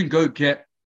 You can go get,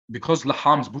 because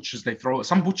Laham's butchers, they throw it.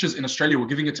 Some butchers in Australia were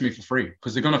giving it to me for free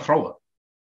because they're going to throw it.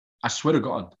 I swear to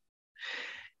God.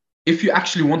 If you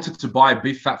actually wanted to buy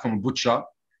beef fat from a butcher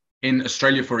in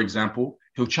Australia, for example,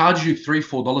 he'll charge you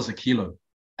 $3-4 a kilo.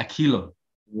 A kilo.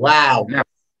 Wow. Now,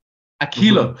 a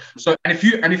kilo. So, and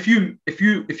if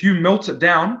you melt it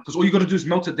down, because all you got to do is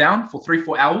melt it down for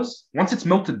 3-4 hours. Once it's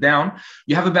melted down,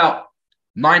 you have about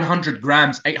 900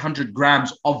 grams, 800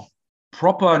 grams of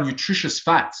proper nutritious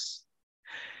fats.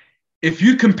 If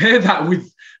you compare that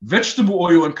with vegetable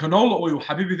oil and canola oil,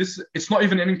 Habibi, it's not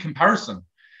even in comparison.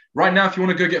 Right now, if you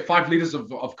want to go get 5 liters of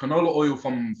canola oil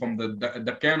from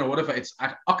the can or whatever, it's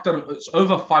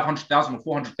over 500,000 or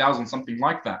 400,000, something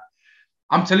like that.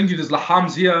 I'm telling you, there's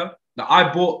lahams here that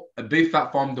I bought a beef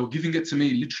fat farm. They were giving it to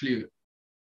me literally.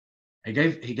 He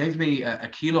gave me a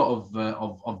kilo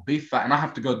of beef fat, and I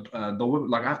have to go I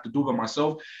have to do it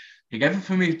myself. He gave it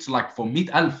for me to like for meat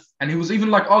alf, and he was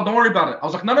even like, "Oh, don't worry about it." I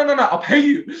was like, "No, I'll pay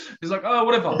you." He's like, "Oh,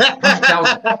 whatever,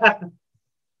 100,000."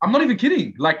 I'm not even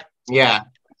kidding. Like, yeah,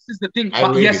 this is the thing. I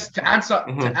But agree. yes, to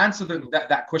answer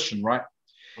that question, right?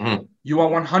 You are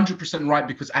 100% right,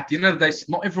 because at the end of the day,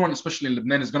 not everyone, especially in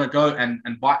Lebanon, is going to go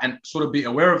and buy and sort of be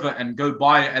aware of it and go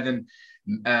buy it and then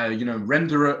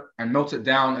render it and melt it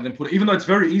down and then put it. Even though it's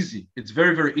very easy, it's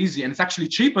very, very easy, and it's actually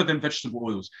cheaper than vegetable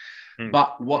oils.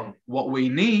 But what we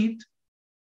need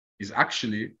is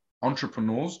actually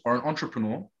entrepreneurs or an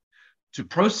entrepreneur to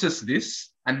process this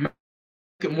and make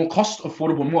it more cost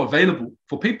affordable, more available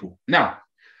for people. Now,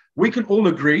 we can all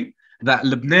agree that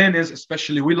Lebanese,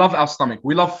 especially, we love our stomach.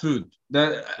 We love food.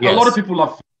 A lot of people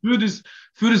love food.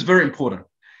 Food is very important.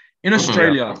 In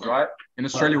Australia, right? In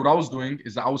Australia, what I was doing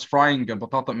is that I was frying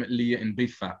batata maqliya in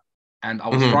beef fat, and I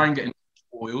was frying it in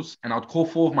oils, and I'd call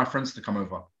 4 of my friends to come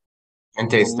over. And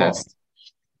taste test.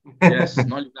 Yes,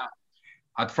 not only that.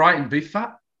 I'd fry it in beef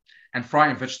fat and fry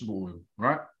it in vegetable oil,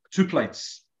 right? 2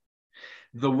 plates.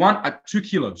 The one at 2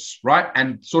 kilos, right?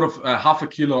 And sort of half a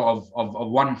kilo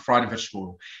of one fried vegetable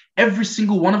oil. Every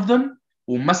single one of them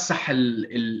will مسح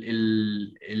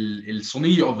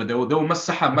الصينية of it. They will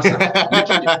مسحها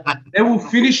مسح. They will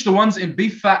finish the ones in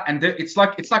beef fat, and it's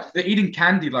like they're eating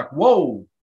candy. Like, whoa,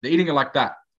 they're eating it like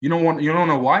that. You don't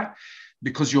know why?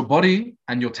 Because your body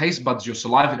and your taste buds, your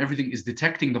saliva and everything is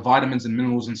detecting the vitamins and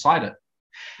minerals inside it.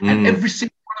 And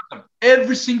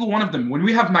every single one of them, when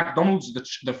we have McDonald's,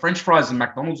 the French fries in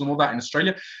McDonald's and all that in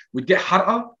Australia, we'd get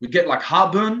we'd get like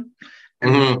heartburn,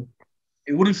 and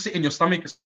it wouldn't sit in your stomach,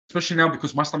 especially now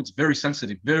because my stomach's very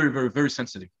sensitive, very, very, very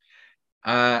sensitive.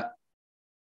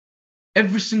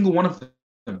 Every single one of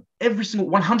them,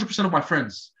 100% of my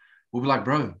friends will be like,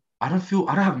 bro, I don't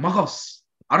have magos.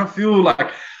 I don't feel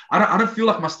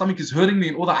like my stomach is hurting me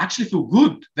and all that. I actually feel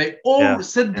good. They all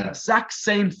said the exact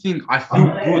same thing. I feel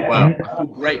good. I feel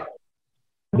great.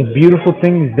 The beautiful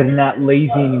thing is they're not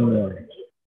lazy anymore.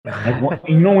 Like,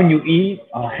 when you eat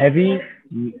heavy,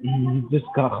 you just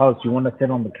got house. You want to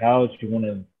sit on the couch.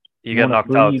 You get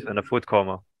knocked out in a food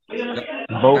coma.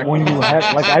 But when you have,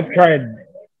 like, I've tried.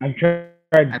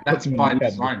 And that's by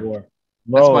design. Before.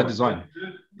 That's by design.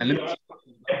 And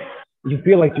you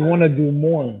feel like you want to do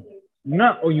more.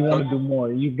 You want to do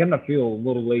more. You're gonna feel a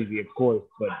little lazy, of course,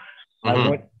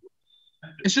 but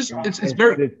it's just it's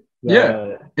very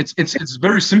it's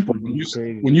very simple.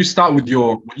 When you start with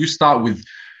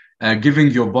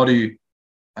giving your body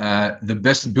the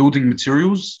best building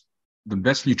materials, the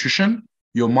best nutrition,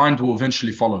 your mind will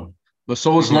eventually follow. But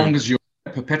so as long as you're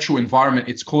in a perpetual environment,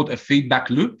 it's called a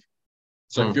feedback loop.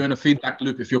 So if you're in a feedback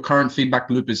loop, if your current feedback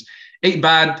loop is eat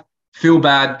bad, feel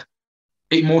bad,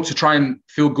 eat more to try and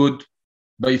feel good,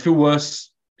 but you feel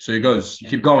worse, so it goes. You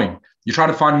keep going. You try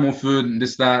to find more food and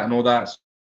this, that, and all that.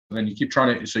 And then you keep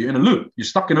trying to, so you're in a loop. You're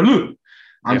stuck in a loop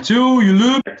until you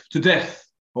loop to death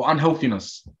or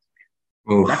unhealthiness.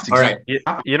 That's exactly.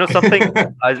 All right. You know something?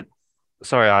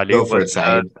 Sorry, Ali. Go for it,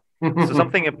 Saeed. So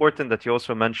something important that you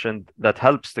also mentioned that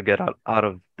helps to get out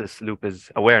of this loop is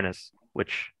awareness,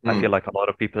 which I feel like a lot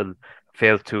of people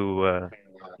fail to,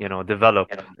 develop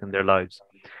in their lives.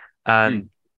 And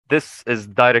this is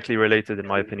directly related, in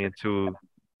my opinion, to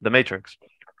the Matrix.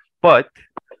 But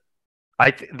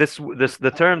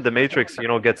the term the Matrix,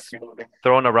 gets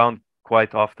thrown around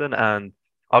quite often, and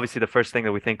obviously the first thing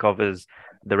that we think of is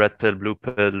the red pill, blue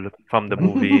pill from the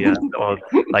movie, and all,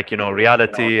 like,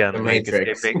 reality and The like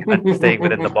Matrix. escaping and staying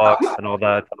within the box and all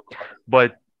that.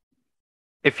 But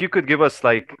if you could give us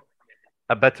like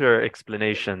a better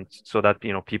explanation so that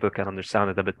people can understand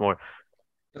it a bit more.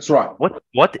 That's right.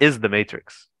 What is the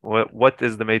Matrix? What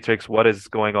is the Matrix? What is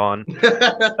going on?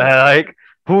 Like,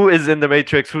 who is in the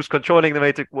Matrix? Who's controlling the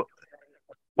Matrix?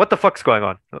 What the fuck's going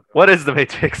on? What is the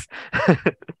Matrix? Okay.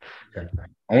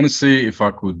 I want to see if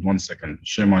I could, 1 second,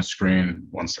 share my screen.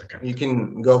 1 second. You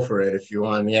can go for it if you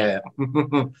want. Yeah.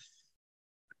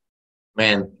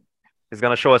 Man. He's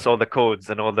gonna show us all the codes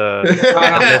and all the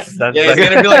lists and Yeah, he's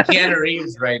gonna be like Keanu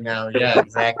Reeves right now. Yeah,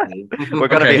 exactly. we're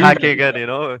gonna be hacking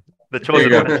in, the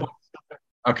chosen one.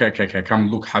 Okay. Come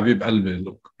look, Habib Albi,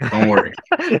 look. Don't worry.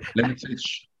 Let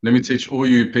me teach all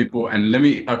you people, and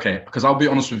because I'll be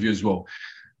honest with you as well.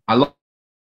 I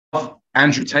love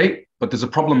Andrew Tate, but there's a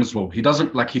problem as well. He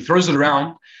doesn't, like, he throws it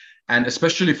around, and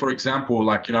especially, for example,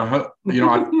 like, I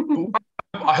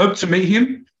hope to meet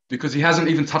him, because he hasn't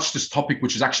even touched this topic,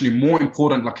 which is actually more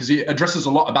important, like, because he addresses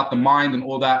a lot about the mind and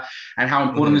all that, and how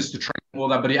important it is to train and all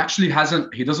that, but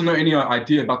he doesn't know any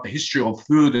idea about the history of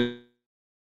food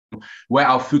and where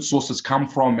our food sources come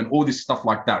from and all this stuff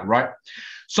like that, right?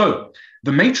 So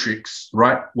the Matrix,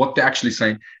 right, what they're actually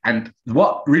saying, and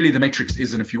what really the Matrix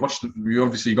is, and if you watch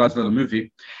you guys know the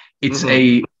movie, it's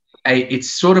it's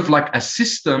sort of like a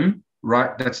system,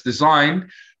 right, that's designed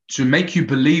to make you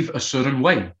believe a certain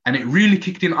way. And it really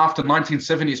kicked in after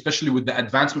 1970, especially with the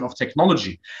advancement of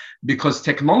technology, because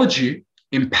technology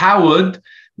empowered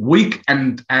weak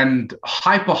and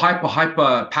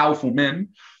hyper powerful men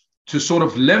to sort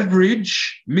of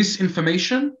leverage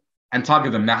misinformation and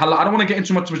target them. Now, I don't want to get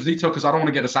into much detail because I don't want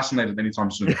to get assassinated anytime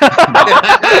soon. But,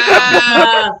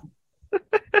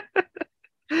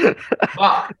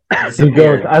 he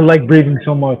goes, I like breathing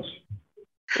so much.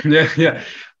 Yeah.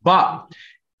 But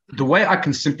the way I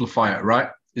can simplify it, right,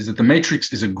 is that the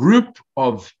Matrix is a group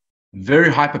of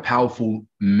very hyper powerful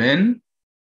men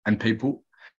and people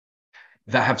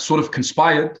that have sort of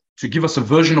conspired to give us a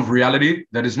version of reality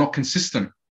that is not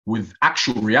consistent with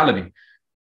actual reality.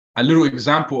 A little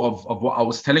example of what I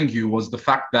was telling you was the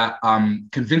fact that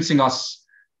convincing us,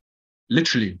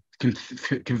 literally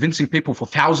convincing people for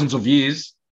thousands of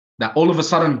years that all of a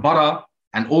sudden butter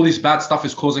and all this bad stuff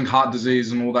is causing heart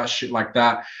disease and all that shit like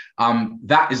that.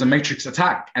 That is a Matrix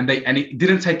attack. And it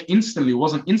didn't take instantly. It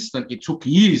wasn't instant. It took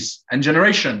years and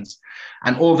generations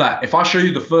and all that. If I show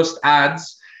you the first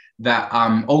ads that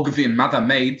Ogilvy and Mather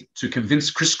made to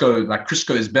convince Crisco, like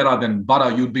Crisco is better than butter,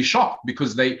 you'd be shocked,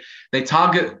 because they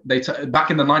target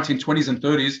back in the 1920s and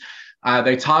 30s,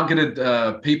 they targeted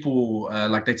people,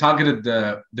 like they targeted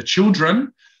the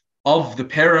children of the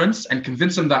parents and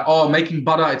convince them that, making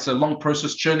butter, it's a long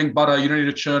process. Churning butter, you don't need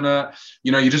a churner,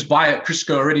 you just buy it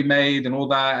Crisco already made and all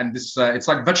that, and this it's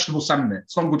like vegetable salmon.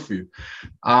 It's not good for you.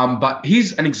 But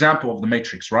here's an example of the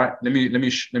Matrix, right? Let me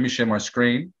share my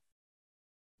screen.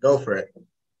 Go for it.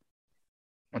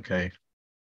 Okay.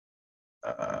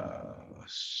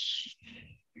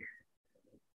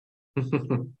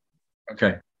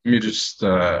 Okay, let me just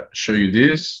show you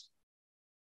this.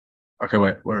 Okay,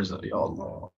 wait, where is it?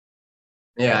 Allah.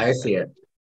 Yeah, I see it.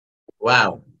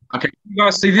 Wow. Okay, you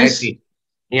guys see this? I see.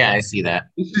 Yeah, I see that.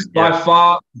 This is by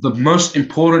far the most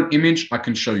important image I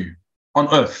can show you on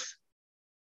Earth.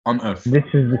 On Earth. This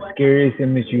is the scariest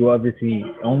image you ever see.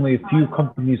 Only a few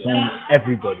companies own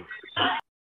everybody.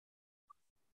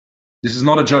 This is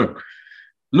not a joke.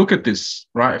 Look at this,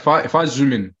 right? If I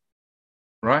zoom in,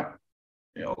 right?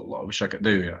 Ya Allah, I wish I could.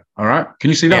 There you go. All right. Can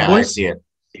you see that, boys? I see it.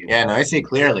 Yeah, no, I see it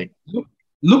clearly.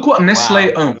 Look what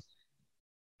Nestle owns.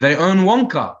 They own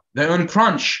Wonka. They own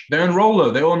Crunch. They own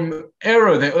Rolo. They own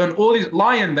Aero. They own all these.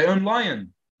 Lion. They own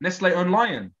Lion. Nestle own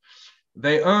Lion.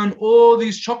 They own all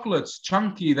these chocolates.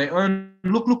 Chunky. They own.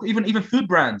 Look. Even food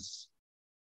brands.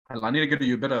 I need to get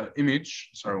you a better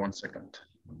image. Sorry, 1 second.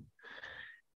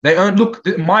 They own. Look,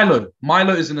 Milo.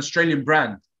 Milo is an Australian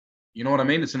brand. You know what I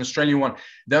mean? It's an Australian one.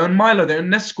 They own Milo. They own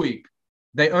Nesquik.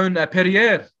 They own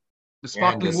Perrier. The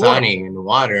sparkling water. And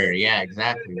water. Yeah,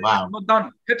 exactly. Wow. Not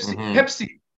done. Pepsi. Pepsi.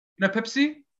 You know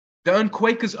Pepsi? They own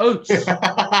Quaker's Oats.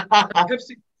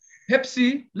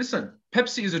 Pepsi. Listen,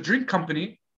 Pepsi is a drink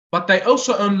company, but they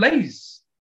also own Lay's,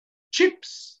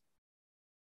 chips.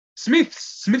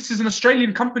 Smith's is an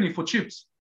Australian company for chips.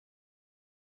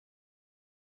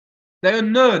 They own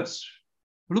Nerds.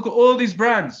 Look at all these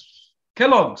brands.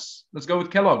 Kellogg's. Let's go with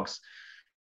Kellogg's.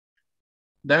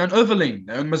 They own Overling.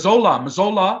 They own Mazola.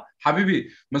 Mazola, Habibi.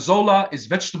 Mazola is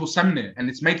vegetable salmon, and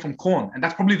it's made from corn. And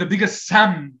that's probably the biggest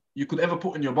salmon you could ever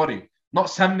put in your body. not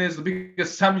Samnez, the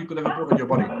biggest Sam you could ever put on your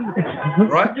body,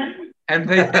 right? And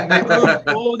they own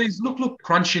all these. Look,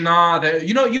 Crunchina.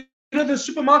 You know the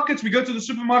supermarkets. We go to the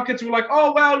supermarkets. We're like,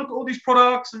 oh wow, look at all these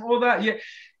products and all that. Yeah,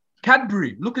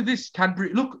 Cadbury. Look at this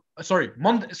Cadbury. Look, sorry,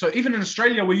 so even in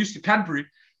Australia we're used to Cadbury,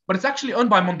 but it's actually owned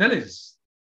by Mondelez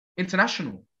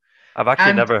International. I've actually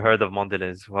And never heard of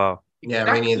Mondelez. Wow.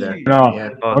 Yeah, me neither. exactly. No, Yeah.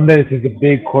 Mondelez is a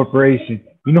big corporation.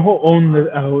 You know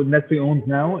who Nestle owns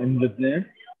now in Lebanon?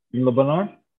 In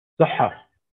Lebanon? Sahha.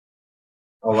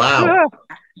 Oh wow.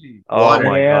 Oh Water.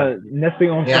 my Yeah, god. Nestle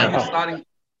owns Yeah. Now you're Sahha. starting.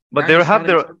 But now they you're have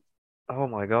their. starting to- Oh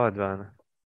my god, man.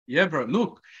 Yeah, bro.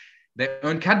 Look, they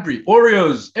own Cadbury,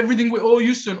 Oreos, everything we're all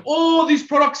used to, and all these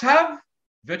products have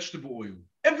vegetable oil.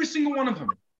 Every single one of them.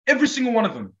 Every single one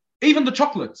of them. Even the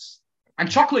chocolates. And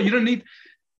chocolate, you don't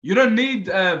need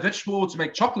vegetable oil to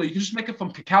make chocolate. You can just make it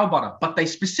from cacao butter. But they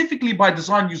specifically, by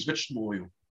design, use vegetable oil,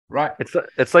 right?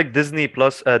 It's like Disney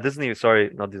Plus. Disney.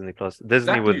 Sorry, not Disney Plus.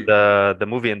 Disney with Exactly. the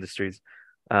movie industries,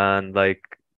 and like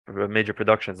major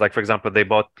productions. Like for example, they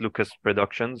bought Lucas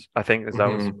Productions. I think is that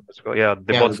was Mhm. it's called? Yeah,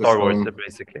 they Yeah, bought Star Wars Lucasfilm.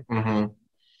 basically. Mm-hmm.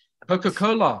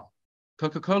 Coca-Cola.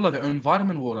 They own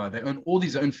vitamin water. They own all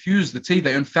these. They own Fuse, the tea.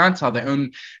 They own Fanta.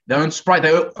 They own Sprite.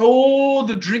 They own all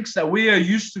the drinks that we are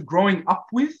used to growing up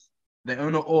with. They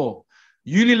own it all.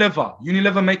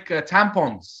 Unilever make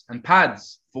tampons and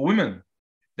pads for women.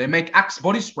 They make Axe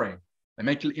body spray. They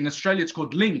make in Australia. It's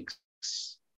called Lynx.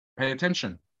 Pay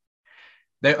attention.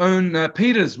 They own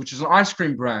Peters, which is an ice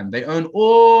cream brand. They own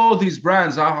all these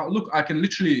brands. I can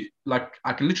literally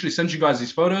send you guys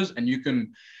these photos, and you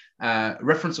can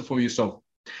reference it for yourself.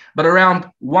 But around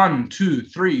 1, 2,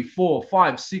 3, 4,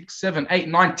 5, 6, 7, 8,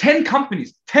 9, 10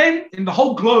 companies, 10 in the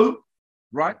whole globe,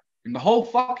 right? In the whole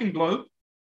fucking globe,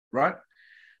 right?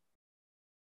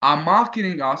 Are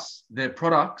marketing us their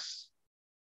products,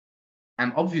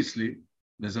 and obviously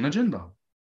there's an agenda.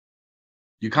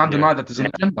 You can't deny that there's an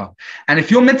agenda. And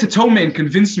if you're meant to tell me and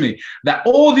convince me that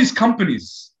all these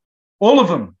companies, all of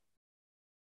them,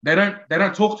 they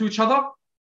don't talk to each other,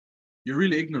 you're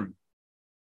really ignorant.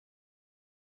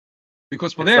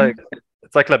 Because for them,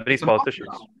 It's like Lebanese it's a mafia.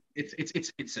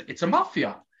 politicians. It's a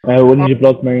mafia. When did you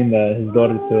block marrying his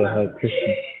daughter to a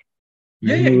Christian?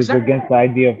 Yeah, He was exactly. against the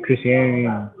idea of Christianity.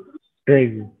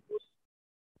 Crazy.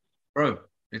 Bro,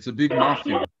 it's a big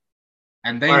mafia.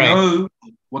 And they All right. know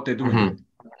what they're doing. Mhm.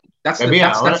 That's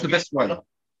the best way.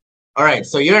 All right,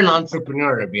 so you're an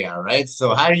entrepreneur, Rabia, right?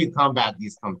 So how do you combat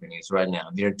these companies right now?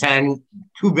 They're 10,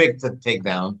 too big to take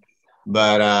down,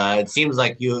 but it seems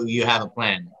like you have a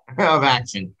plan of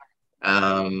action.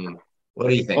 What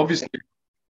do you think? Obviously,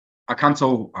 I can't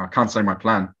say my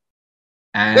plan.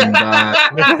 And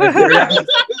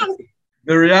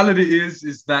the reality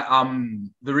is that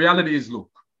look,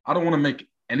 I don't want to make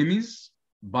enemies,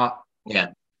 but Yeah.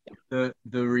 the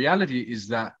reality is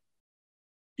that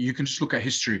you can just look at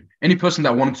history. Any person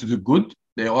that wanted to do good,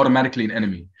 they're automatically an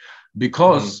enemy,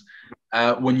 because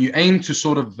when you aim to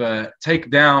sort of take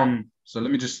down. So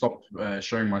let me just stop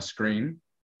showing my screen.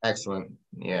 Excellent.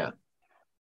 Yeah.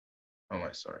 Oh,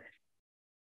 my sorry.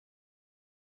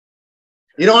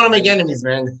 You don't want to make enemies,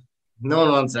 man. No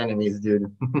one wants enemies,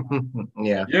 dude.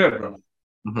 Yeah. Yeah, bro.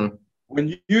 Mhm. When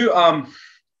you don't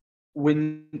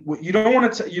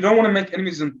want to make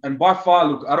enemies, and by far,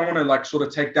 look, I don't want to like sort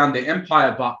of take down their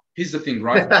empire, but here's the thing,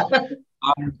 right?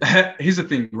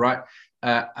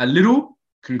 A little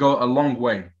can go a long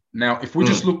way. Now, if we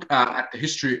just look at the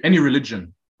history, any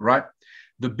religion, right?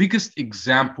 The biggest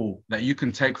example that you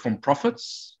can take from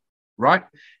prophets, right,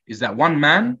 is that one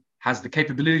man has the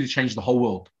capability to change the whole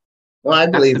world. Well, I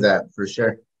believe that for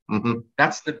sure. Mhm.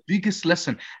 That's the biggest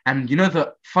lesson. And you know,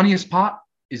 the funniest part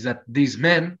is that these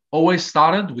men always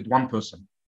started with one person.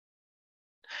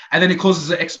 And then it causes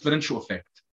an exponential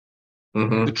effect.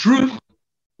 Mhm. The truth,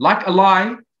 like a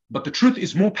lie, but the truth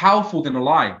is more powerful than a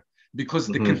lie, because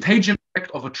the contagion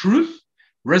effect of a truth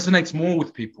resonates more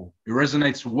with people. It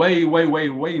resonates way, way, way,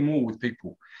 way more with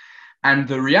people. And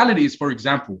the reality is, for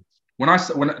example,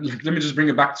 let me just bring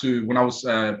it back to when I was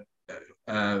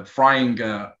frying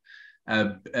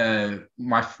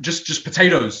my just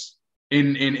potatoes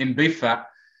in beef fat.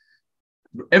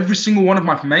 Every single one of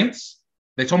my mates,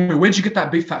 they told me, "Where'd you get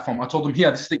that beef fat from?" I told them,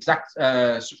 "Here, this is the exact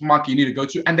supermarket you need to go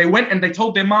to." And they went and they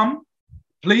told their mum,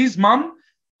 "Please, mum,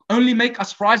 only make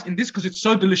us fries in this because it's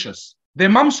so delicious." Their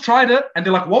mums tried it and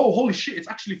they're like, "Whoa, holy shit, it's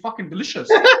actually fucking delicious."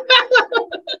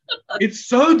 It's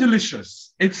so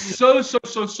delicious. It's so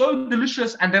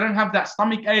delicious. And they don't have that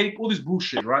stomach ache, all this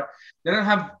bullshit, right? They don't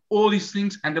have all these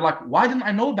things. And they're like, "Why didn't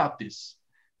I know about this?"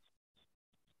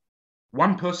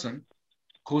 One person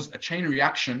caused a chain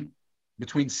reaction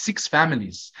between 6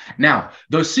 families. Now,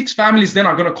 those 6 families then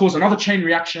are going to cause another chain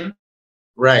reaction,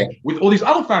 right, with all these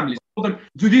other families. Tell them,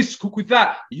 do this, cook with that,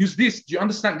 use this. Do you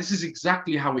understand? This is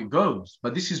exactly how it goes.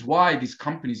 But this is why these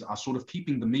companies are sort of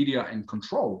keeping the media in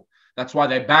control. That's why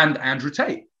they banned Andrew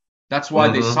Tate. That's why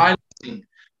they're silencing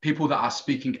people that are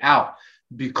speaking out,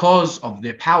 because of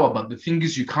their power. But the thing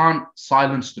is, you can't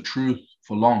silence the truth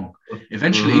for long.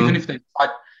 Eventually, even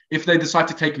if they decide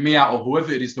to take me out or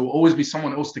whoever it is, there will always be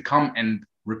someone else to come and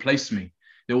replace me.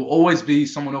 There will always be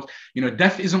someone else. You know,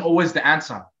 death isn't always the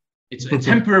answer. It's a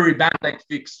temporary band-aid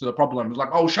fix to the problem. It's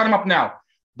like, oh, shut him up now.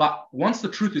 But once the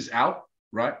truth is out,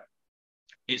 right,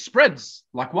 it spreads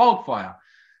like wildfire.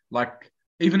 Like,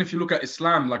 even if you look at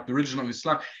Islam, like the religion of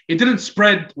Islam, it didn't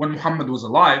spread when Muhammad was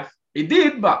alive. It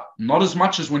did, but not as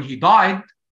much as when he died.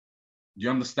 Do you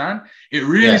understand? It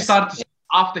really started to spread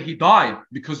after he died,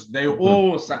 because they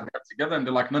all sat down together and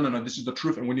they're like, no, this is the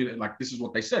truth. And we need it. Like, this is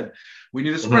what they said. We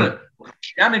need to spread it.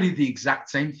 Christianity, the exact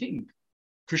same thing.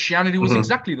 Christianity was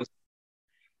exactly the same.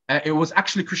 It was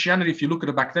actually Christianity. If you look at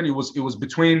it back then, it was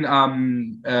between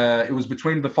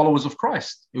the followers of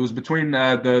Christ. It was between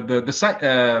the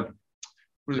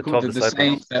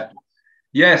saints.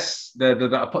 Yes,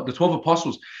 the 12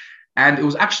 apostles, and it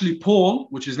was actually Paul,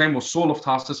 which his name was Saul of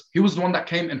Tarsus. He was the one that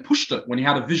came and pushed it when he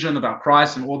had a vision about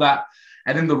Christ and all that.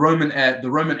 And then the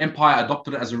Roman Empire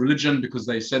adopted it as a religion, because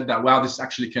they said that, wow, this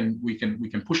actually we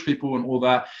can push people and all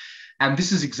that. And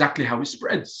this is exactly how it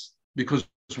spreads, because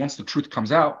once the truth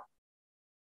comes out,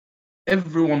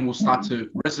 everyone will start to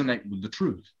resonate with the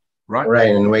truth, right? Right,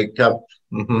 and wake up.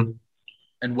 And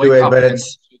wake up.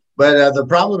 But the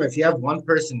problem, if you have one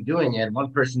person doing it,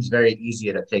 one person's very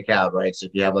easy to take out, right? So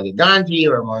if you have like a Gandhi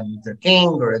or a Martin Luther King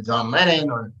or a John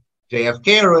Lennon or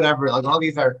JFK or whatever, like all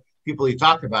these are people you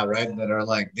talk about, right? That are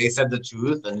like, they said the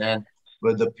truth, and then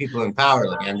with the people in power,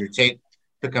 like Andrew Tate,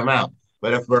 took them out.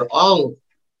 But if we're all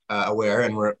aware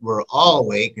and we're all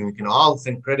awake and we can all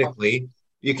think critically,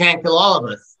 you can't kill all of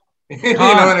us. You know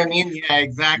what I mean? Yeah,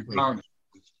 exactly.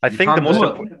 I think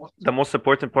the most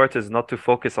important part is not to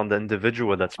focus on the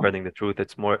individual that's spreading the truth.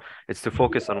 It's to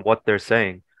focus on what they're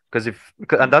saying.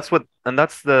 And that's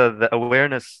the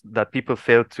awareness that people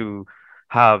fail to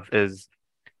have, is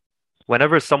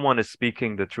whenever someone is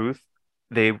speaking the truth,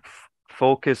 they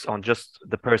focus on just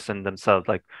the person themselves.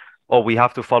 Like, oh, we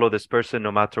have to follow this person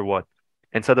no matter what,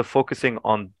 instead of focusing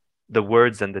on the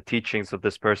words and the teachings of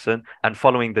this person and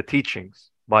following the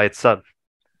teachings by itself.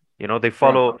 You know, they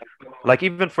follow, like,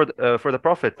 even for the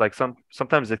Prophet, like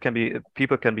sometimes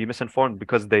people can be misinformed,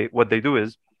 because what they do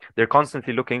is they're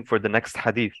constantly looking for the next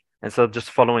hadith instead of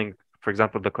just following, for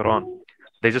example, the Quran.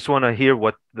 They just want to hear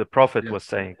what the Prophet was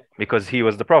saying, because he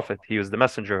was the Prophet, he was the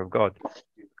messenger of God.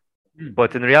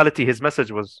 But in reality, his message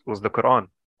was the Quran.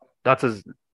 That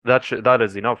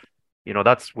is enough. You know,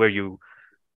 that's where you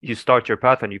start your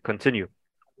path and you continue.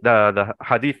 The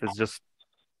hadith is just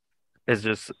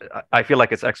I feel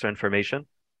like it's extra information.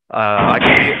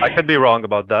 I could be wrong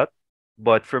about that,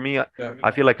 but for me,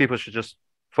 I feel like people should just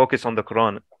focus on the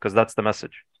Quran, because that's the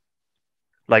message.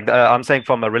 Like, I'm saying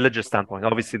from a religious standpoint.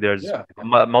 Obviously, there's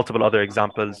multiple other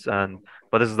examples,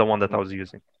 but this is the one that I was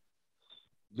using.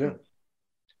 Yeah.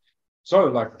 So,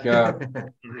 like, I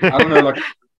don't know, like,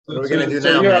 what are we gonna do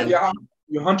now, man? Yeah,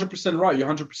 you're 100% right. You're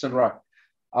 100% right.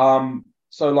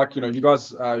 So, like, you know, you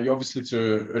guys, you obviously,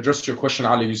 to address your question,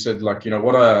 Ali, you said, like, you know,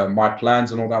 what are my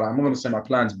plans and all that. I'm not going to say my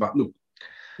plans, but look,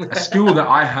 a skill that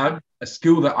I have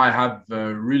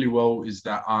really well is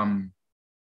that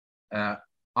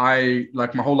I,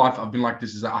 like, my whole life I've been like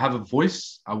this, is that I have a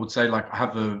voice. I would say, like, I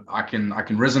can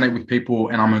resonate with people,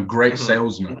 and I'm a great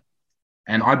salesman.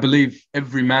 And I believe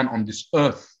every man on this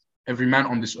earth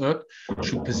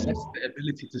should possess the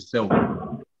ability to sell.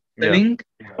 Selling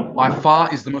by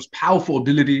far is the most powerful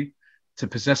ability to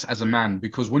possess as a man,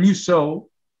 because when you sell,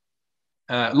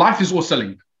 life is all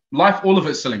selling. Life, all of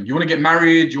it is selling. You want to get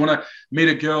married, you want to meet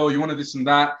a girl, you want to this and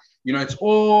that. You know, it's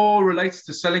all relates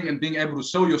to selling and being able to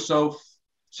sell yourself,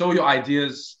 sell your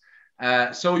ideas,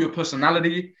 sell your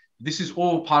personality. This is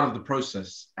all part of the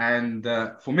process. And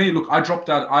for me, look, I dropped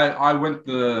out. I went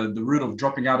the route of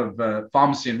dropping out of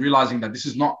pharmacy and realizing that this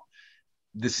is not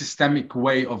the systemic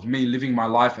way of me living my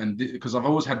life. And because I've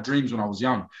always had dreams when I was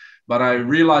young, but I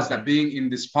realized that being in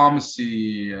this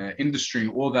pharmacy industry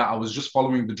and all that, I was just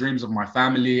following the dreams of my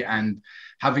family and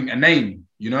having a name,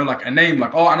 you know, like a name,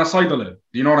 like, oh, Ana Saydale.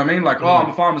 Do you know what I mean? Like, oh,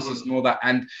 I'm a pharmacist and all that.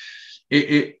 And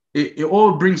it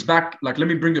all brings back, like, let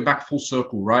me bring it back full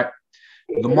circle, right?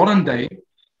 The modern day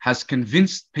has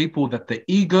convinced people that the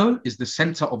ego is the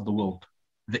center of the world.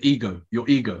 The ego, your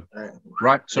ego, Right.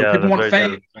 right? So Yeah, people that's want very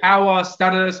fame, true. power,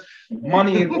 status,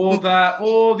 money, and all that,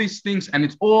 all these things. And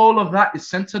it's all of that is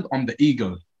centered on the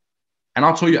ego. And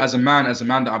I'll tell you, as a man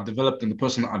that I've developed and the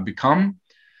person that I've become,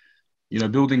 you know,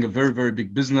 building a very, very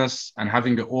big business and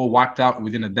having it all wiped out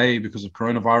within a day because of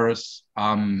coronavirus,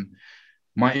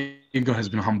 my ego has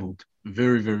been humbled.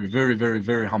 Very, very, very, very,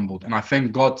 very humbled. And I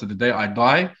thank God to the day I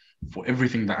die for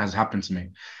everything that has happened to me.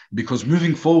 Because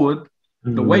moving forward,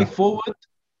 the way forward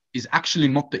is actually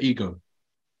not the ego.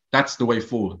 That's the way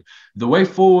forward. The way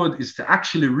forward is to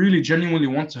actually really genuinely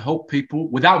want to help people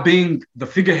without being the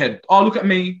figurehead. Oh, look at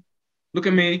me,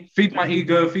 feed my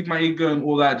ego, and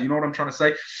all that. Do you know what I'm trying to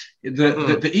say?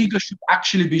 The ego should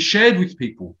actually be shared with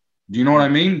people. Do you know what I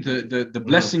mean? The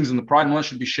blessings and the pride and love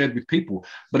should be shared with people,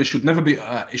 but it should never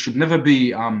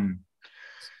be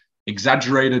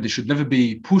exaggerated. It should never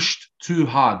be pushed too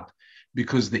hard,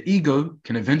 because the ego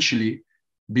can eventually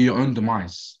be your own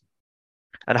demise.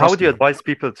 And how would you advise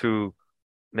people to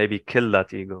maybe kill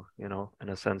that ego, you know, in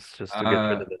a sense, just to get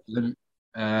rid of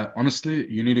it? Honestly,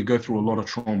 you need to go through a lot of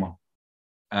trauma.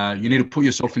 You need to put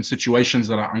yourself in situations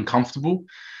that are uncomfortable.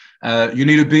 You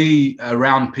need to be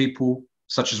around people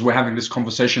such as we're having this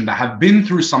conversation that have been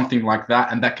through something like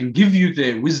that and that can give you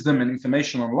their wisdom and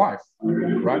information on life,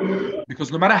 right?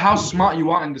 Because no matter how smart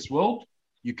you are in this world,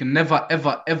 you can never,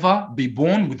 ever, ever be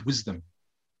born with wisdom.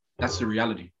 That's the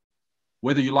reality.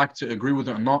 Whether you like to agree with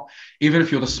it or not, even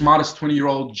if you're the smartest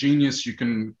 20-year-old genius, you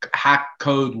can hack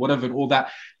code, whatever, all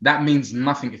that, that means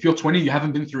nothing. If you're 20, you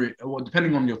haven't been through it, well,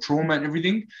 depending on your trauma and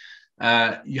everything,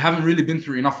 you haven't really been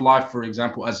through enough life, for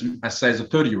example, as say, as a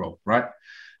 30-year-old, right?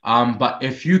 But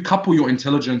if you couple your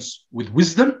intelligence with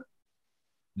wisdom,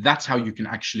 that's how you can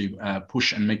actually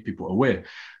push and make people aware.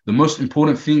 The most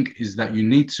important thing is that you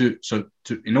need to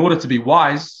in order to be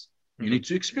wise, you need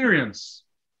to experience.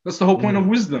 That's the whole point of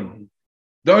wisdom.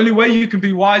 The only way you can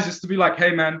be wise is to be like,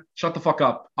 hey, man, shut the fuck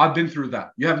up. I've been through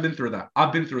that. You haven't been through that.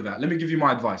 I've been through that. Let me give you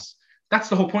my advice. That's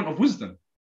the whole point of wisdom.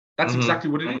 That's exactly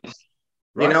what it is.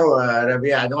 Right? You know,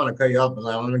 Rabia, I don't want to cut you off, but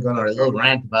I want to go on a little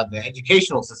rant about the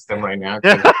educational system right now.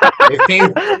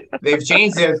 They've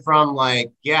changed it from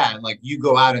like you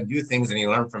go out and do things and you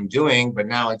learn from doing, but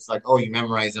now it's like, oh, you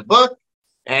memorize a book.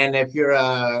 And if you're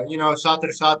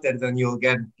shatir, then you'll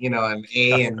get, an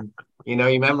A, and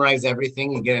you memorize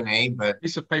everything, you get an A, but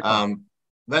piece of paper.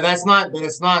 But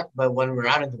when we're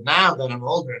out into now that I'm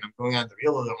older and I'm going out in the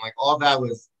real world, I'm like, all that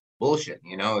was bullshit.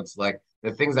 It's like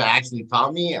the things that actually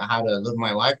taught me how to live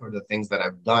my life are the things that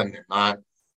I've done, and not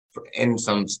in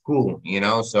some school,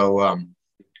 So, I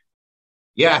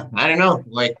don't know,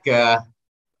 like,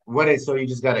 so you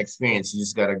just got to experience. You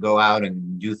just got to go out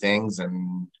and do things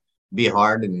and be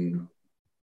hard and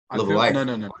live a life.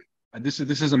 No. This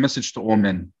is a message to all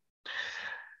men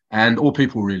and all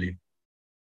people, really.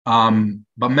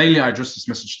 But mainly I address this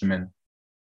message to men.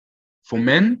 For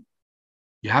men,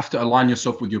 you have to align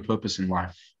yourself with your purpose in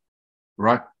life,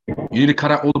 right? You need to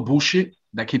cut out all the bullshit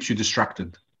that keeps you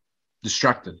distracted. The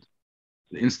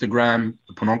Instagram,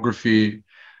 the pornography,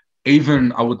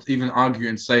 I would even argue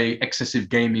and say excessive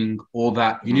gaming, all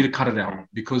that. You need to cut it out,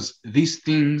 because these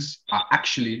things are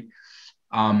actually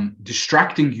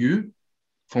distracting you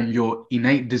from your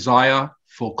innate desire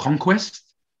for conquest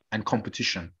and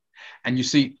competition. And you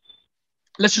see,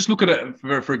 let's just look at it,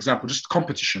 for example, just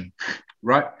competition,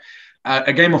 right?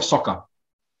 A game of soccer,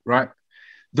 right?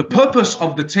 The purpose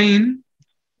of the team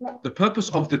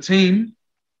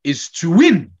is to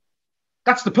win.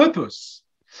 That's the purpose.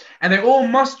 And they all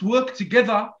must work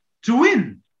together to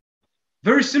win.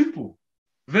 Very simple.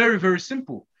 Very, very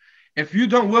simple. If you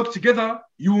don't work together,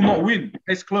 you will not win.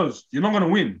 Case closed. You're not going to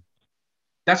win.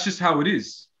 That's just how it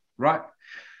is, right?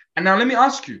 And now let me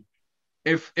ask you,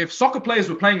 if soccer players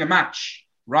were playing a match,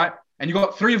 right? And you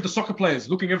got 3 of the soccer players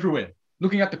looking everywhere,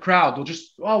 looking at the crowd, or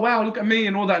just, oh, wow, look at me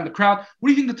and all that in the crowd. What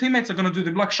do you think the teammates are going to do?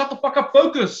 They'll be like, shut the fuck up,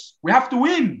 focus. We have to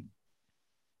win.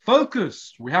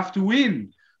 Focus. We have to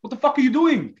win. What the fuck are you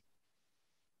doing?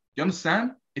 You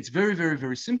understand? It's very, very,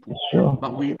 very simple. Sure.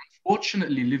 But we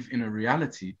unfortunately live in a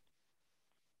reality.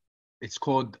 It's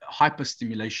called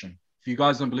hyperstimulation. If you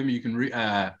guys don't believe me, you can read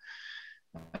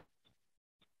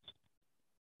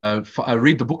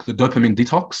the book, The Dopamine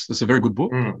Detox. It's a very good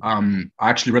book. I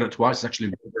actually read it twice. It's actually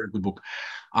a very, very good book.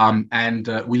 And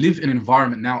we live in an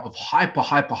environment now of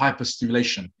hyper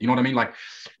stimulation. You know what I mean? Like,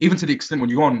 even to the extent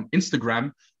when you go on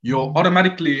Instagram, you're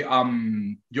automatically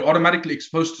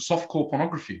exposed to softcore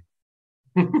pornography.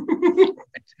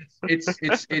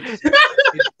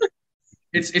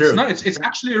 true. It's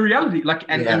actually a reality. Like,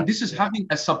 and this is having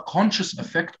a subconscious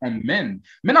effect on men.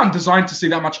 Men aren't designed to see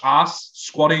that much ass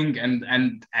squatting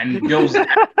and girls.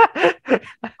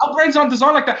 Our brains aren't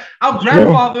designed like that.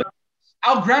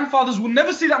 Our grandfathers will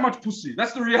never see that much pussy.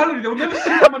 That's the reality. They will never see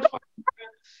that much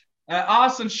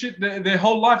ass and shit their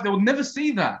whole life. They will never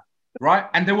see that, right?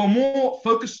 And they were more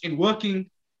focused in working,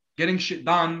 getting shit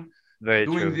done, Very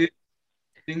doing true. this,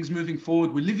 things moving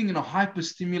forward. We're living in a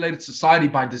hyper-stimulated society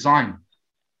by design.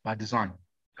 By design.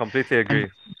 Completely agree.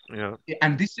 Yeah.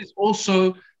 And this is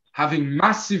also having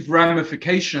massive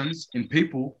ramifications in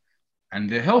people and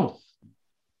their health.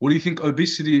 What do you think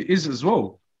obesity is as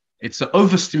well? It's an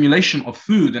overstimulation of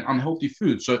food and unhealthy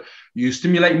food. So you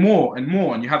stimulate more and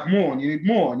more, and you have more, and you need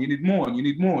more, and you need more, and you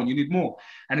need more, and you need more.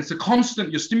 And it's a constant.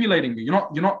 You're stimulating.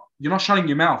 You're not shutting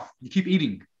your mouth. You keep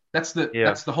eating. That's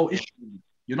the whole issue.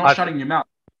 You're not shutting your mouth.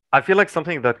 I feel like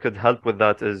something that could help with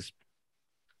that is,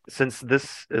 since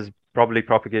this is probably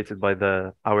propagated by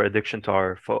our addiction to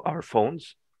our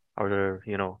phones, our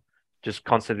just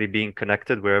constantly being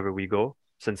connected wherever we go.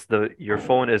 Since your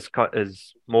phone is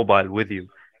mobile with you,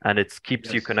 and it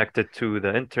keeps you connected to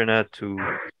the internet, to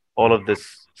all of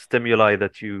this stimuli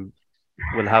that you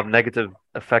will have negative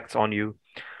effects on you.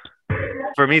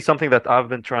 For me, something that I've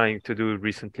been trying to do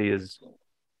recently is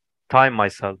time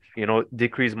myself,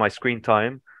 decrease my screen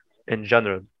time in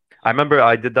general. I remember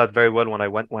I did that very well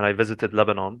when I visited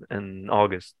Lebanon in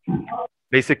August.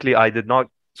 Basically, I didn't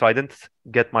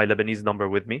get my Lebanese number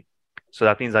with me. So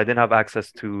that means I didn't have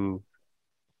access to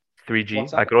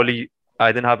 3G.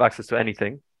 I didn't have access to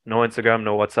anything. No Instagram,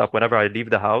 no WhatsApp. Whenever I leave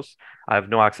the house, I have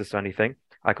no access to anything.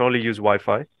 I can only use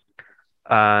Wi-Fi.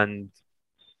 And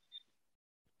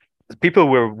people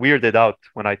were weirded out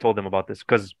when I told them about this,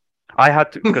 because I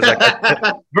had to,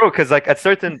 because at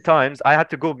certain times I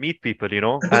had to go meet people,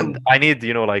 and I need,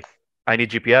 I need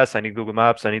GPS, I need Google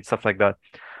Maps, I need stuff like that.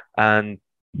 And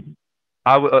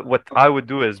what I would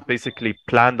do is basically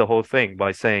plan the whole thing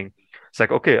by saying, it's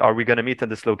like, okay, are we going to meet in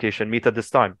this location, meet at this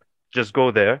time? Just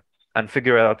go there and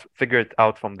figure it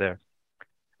out from there.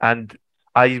 And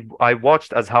I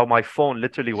watched as how my phone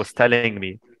literally was telling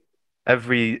me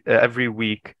every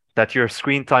week that your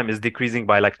screen time is decreasing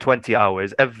by like 20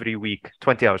 hours every week.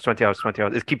 20 hours.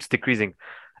 It keeps decreasing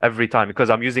every time because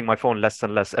I'm using my phone less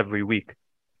and less every week.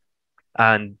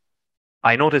 And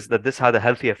I noticed that this had a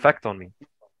healthy effect on me.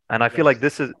 And I feel like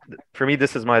this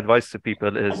is my advice to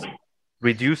people is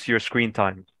reduce your screen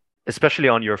time, especially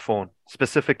on your phone,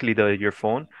 specifically your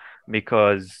phone,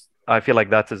 because I feel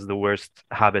like that is the worst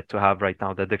habit to have right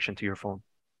now, the addiction to your phone.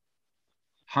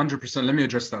 100%. Let me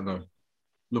address that though.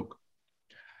 Look,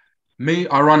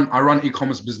 I run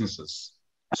e-commerce businesses.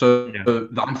 So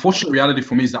the unfortunate reality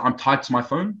for me is that I'm tied to my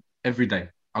phone every day.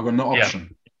 I've got no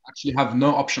option. I actually have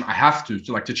no option. I have to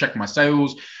check my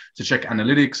sales, to check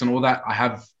analytics and all that. I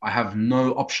have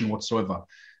no option whatsoever.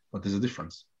 But there's a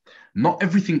difference. Not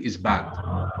everything is bad.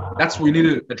 That's what we need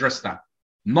to address that.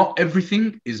 Not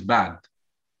everything is bad.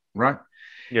 Right?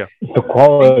 Yeah. The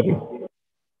quality.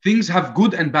 Things have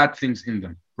good and bad things in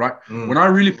them. Right. When I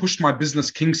really pushed my business,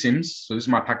 King Sims, so this is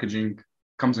my packaging,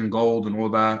 comes in gold and all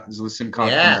that. There's a SIM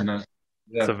card. Comes in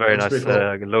it's a very nice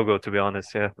logo, to be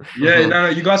honest. Yeah. Yeah. No,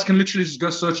 you guys can literally just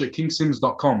go search it,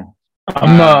 kingsims.com.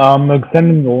 I'm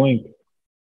sending the link.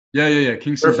 Yeah.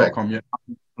 Kingsims.com. Yeah.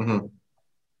 Mm-hmm.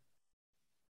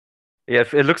 Yeah.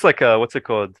 It looks like what's it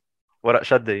called? What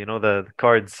Shadde, the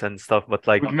cards and stuff, but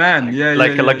like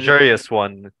a luxurious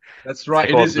one. That's right.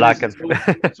 It is black and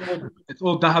it's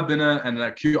all dahab in it and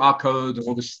like QR code and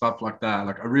all this stuff like that.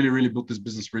 Like I really built this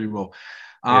business really well.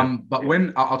 But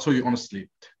when I'll tell you honestly,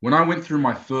 when I went through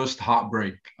my first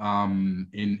heartbreak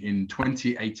in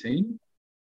 2018,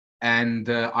 and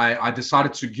I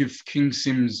decided to give King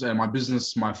Sims my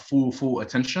business my full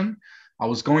attention. I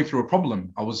was going through a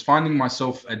problem. I was finding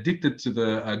myself addicted to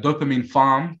the dopamine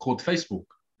farm called Facebook.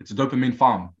 It's a dopamine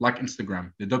farm, like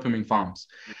Instagram, the dopamine farms.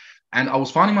 And I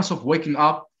was finding myself waking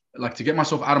up, like to get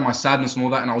myself out of my sadness and all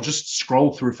that. And I'll just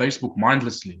scroll through Facebook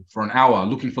mindlessly for an hour,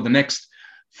 looking for the next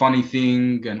funny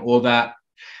thing and all that.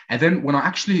 And then when I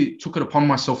actually took it upon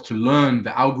myself to learn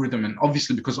the algorithm, and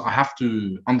obviously because I have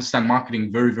to understand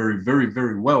marketing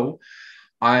very well,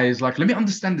 I was like, let me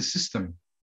understand the system.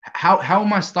 How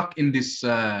am I stuck in this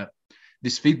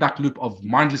this feedback loop of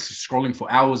mindlessly scrolling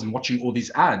for hours and watching all these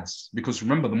ads? Because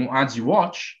remember, the more ads you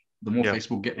watch, the more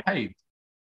Facebook get paid.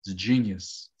 It's a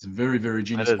genius. It's very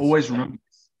genius.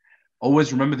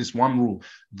 Always remember this one rule.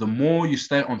 The more you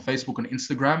stay on Facebook and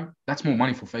Instagram, that's more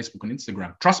money for Facebook and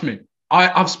Instagram. Trust me.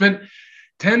 I've spent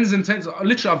tens and tens.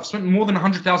 Literally, I've spent more than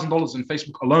 $100,000 in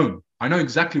Facebook alone. I know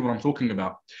exactly what I'm talking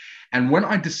about. And when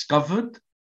I discovered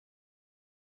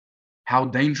how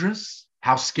dangerous,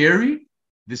 how scary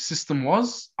this system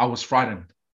was, I was frightened.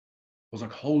 I was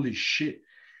like, holy shit.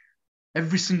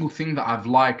 Every single thing that I've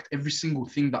liked, every single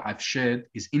thing that I've shared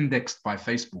is indexed by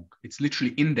Facebook. It's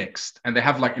literally indexed. And they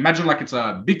have like, imagine like it's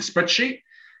a big spreadsheet,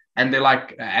 and they're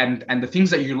like, and the things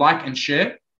that you like and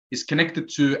share is connected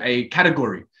to a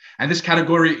category. And this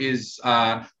category is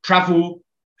travel,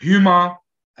 humor,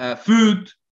 food,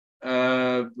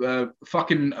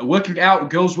 fucking working out,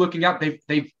 girls working out.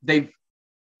 They've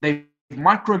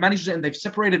micromanaged it, and they've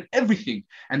separated everything.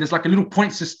 And there's like a little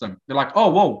point system. They're like, oh,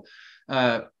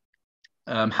 whoa,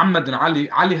 Muhammad and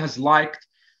Ali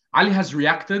has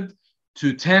reacted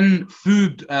to 10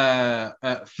 food, the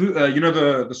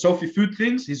selfie food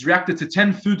things. He's reacted to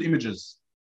 10 food images.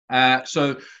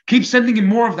 So keep sending him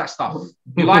more of that stuff.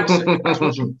 He likes it. That's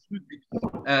what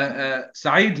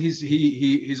Saeed,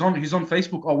 he's on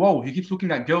Facebook. Oh, whoa, he keeps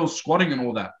looking at girls squatting and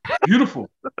all that. Beautiful.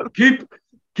 Keep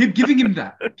giving him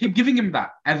that. Keep giving him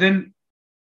that. And then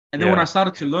when I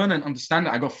started to learn and understand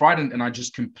it, I got frightened, and I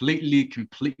just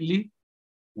completely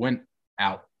went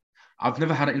out. I've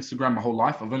never had an Instagram my whole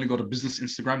life. I've only got a business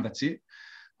Instagram. That's it.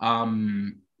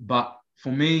 But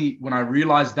for me, when I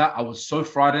realized that, I was so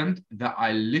frightened that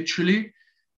I literally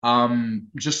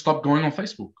just stopped going on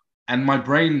Facebook. And my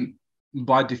brain,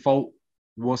 by default,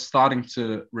 was starting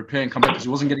to repair and come back, because it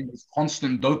wasn't getting these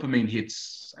constant dopamine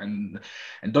hits and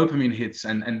dopamine hits.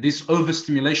 And this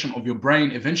overstimulation of your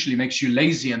brain eventually makes you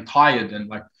lazy and tired, and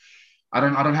like, I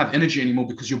don't have energy anymore,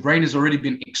 because your brain has already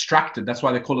been extracted. That's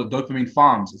why they call it dopamine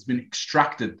farms. It's been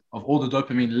extracted of all the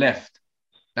dopamine left.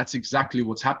 That's exactly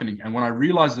what's happening. And when I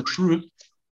realized the truth,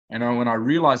 and when I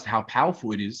realized how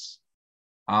powerful it is,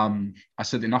 I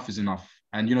said enough is enough.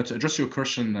 And, to address your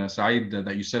question, Saeed,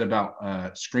 that you said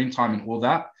about screen time and all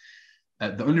that,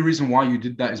 the only reason why you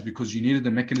did that is because you needed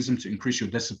a mechanism to increase your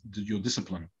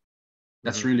discipline.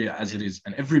 That's really as it is.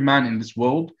 And every man in this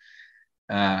world,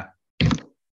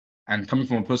 and coming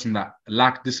from a person that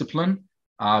lack discipline,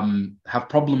 have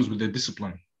problems with their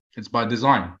discipline. It's by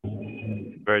design.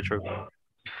 Very true.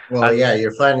 Well, yeah,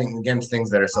 you're fighting against things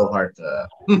that are so hard to.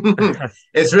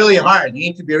 It's really hard. You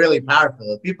need to be really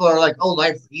powerful. People are like, "Oh,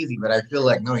 life's easy," but I feel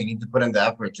like no, you need to put in the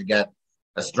effort to get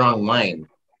a strong mind,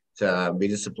 to be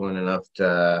disciplined enough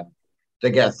to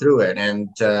get through it. And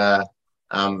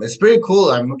it's pretty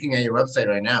cool. I'm looking at your website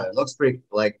right now. It looks pretty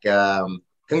like.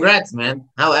 Congrats, man.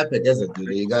 How epic is it,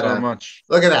 dude? You gotta so much.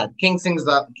 Look at that.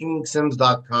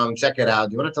 KingSims.com. Check it out.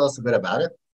 Do you want to tell us a bit about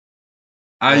it?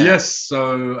 Yes.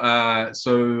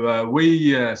 So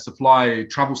we supply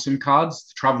travel SIM cards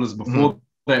to travelers before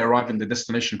they arrive in the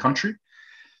destination country.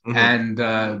 And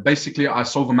basically, I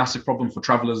solve a massive problem for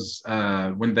travelers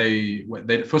when they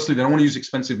firstly, they don't want to use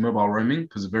expensive mobile roaming,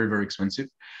 because it's very, very expensive.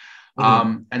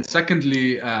 And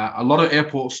secondly, a lot of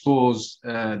airport stores,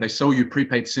 they sell you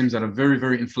prepaid SIMs at a very,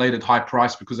 very inflated high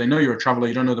price, because they know you're a traveler,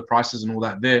 you don't know the prices and all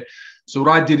that there. So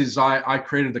what I did is I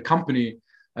created a company,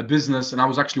 a business, and I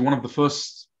was actually one of the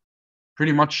first,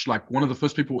 pretty much like one of the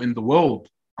first people in the world.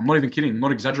 I'm not even kidding, I'm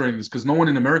not exaggerating this, because no one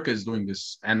in America is doing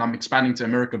this. And I'm expanding to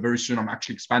America very soon. I'm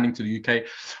actually expanding to the UK.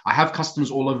 I have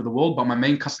customers all over the world, but my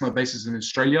main customer base is in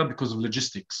Australia because of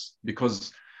logistics,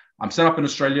 because I'm set up in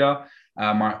Australia.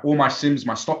 All my SIMs,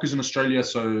 my stock is in Australia,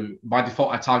 so by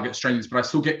default I target Australians, but I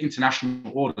still get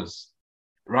international orders,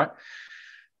 right?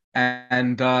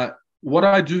 And what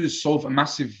I do is solve a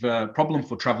massive problem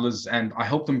for travelers, and I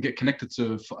help them get connected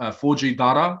to 4G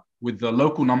data with the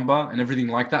local number and everything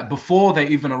like that before they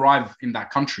even arrive in that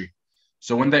country.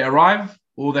 So when they arrive,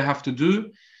 all they have to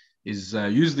do is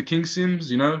use the King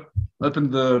Sims, open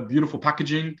the beautiful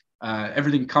packaging.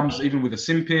 Everything comes even with a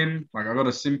SIM pin. Like I got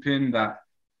a SIM pin that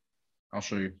I'll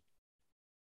show you,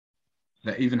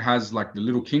 that even has like the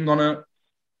little king on it.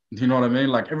 You know what I mean?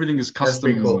 Like everything is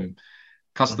custom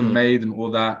made and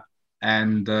all that.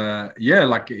 And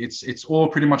like it's all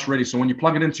pretty much ready. So when you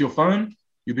plug it into your phone,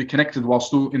 you'll be connected while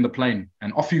still in the plane,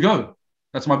 and off you go.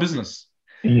 That's my business.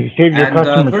 You save your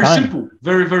customer very time. simple,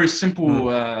 very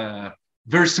simple,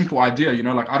 very simple idea.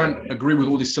 Like I don't agree with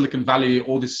all this Silicon Valley,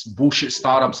 all this bullshit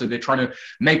startups that they're trying to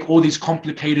make all these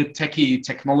complicated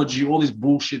technology, all this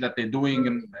bullshit that they're doing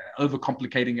and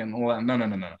overcomplicating and all that.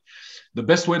 No. The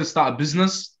best way to start a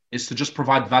business is to just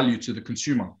provide value to the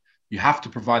consumer. You have to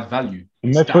provide value.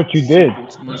 And that's what you did.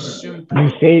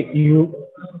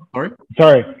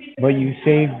 Sorry, but you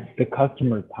saved the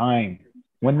customer time.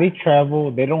 When they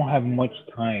travel, they don't have much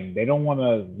time. They don't want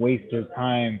to waste their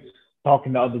time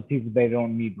talking to other people they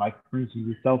don't need. Like, for instance,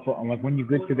 your cell phone. Like, when you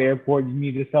get to the airport, you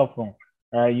need a cell phone.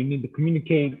 All right, you need to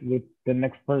communicate with the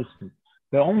next person.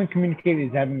 The only communicator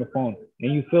is having the phone.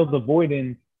 And you fill the void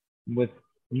in with,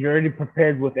 you're already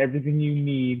prepared with everything you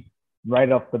need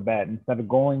right off the bat instead of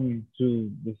going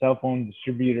to the cell phone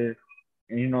distributor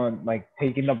and like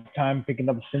taking up time picking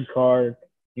up a SIM card.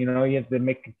 You have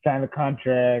to sign a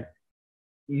contract.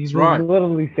 You That's just right.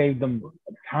 literally save them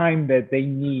time that they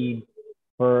need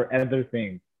for other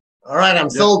things. All right, I'm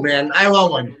sold, man. I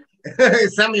want one.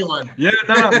 Send me one. Yeah,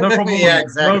 no problem. Yeah,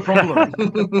 exactly. No problem.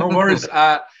 No worries.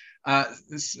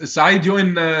 Saeed, you're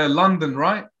in London,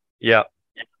 right? Yeah.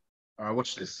 All right,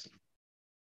 watch this.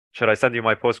 Should I send you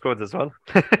my postcode as well?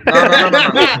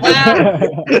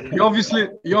 No.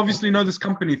 You obviously know this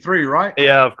company 3, right?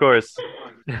 Yeah, of course.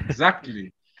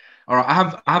 Exactly. All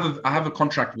right, I have a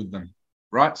contract with them,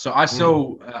 right? So I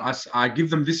sell, I give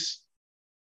them this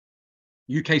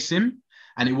UK SIM,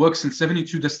 and it works in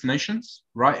 72 destinations,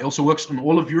 right? It also works on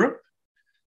all of Europe,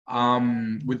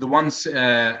 with the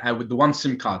one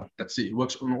SIM card. That's it. It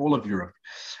works on all of Europe,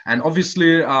 and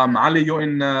obviously, Ali, you're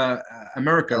in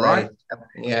America, LA. right?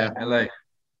 Yeah. LA.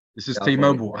 This is California.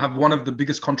 T-Mobile. I have one of the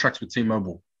biggest contracts with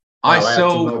T-Mobile. I I have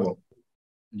sell. T-Mobile.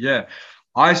 Yeah,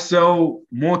 I sell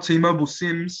more T-Mobile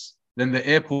SIMs than the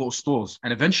airport stores.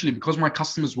 And eventually, because my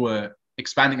customers were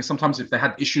expanding, and sometimes if they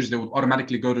had issues, they would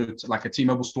automatically go to like a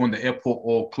T-Mobile store in the airport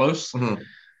or close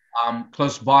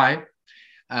by.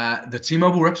 The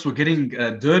T-Mobile reps were getting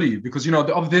dirty because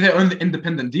they're their own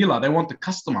independent dealer. They want the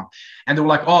customer, and they were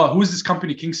like, "Oh, who is this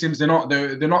company, King Sims? They're not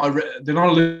a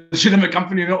legitimate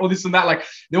company. All this and that." Like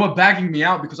they were bagging me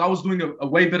out because I was doing a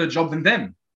way better job than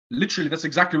them. Literally, that's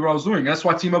exactly what I was doing. That's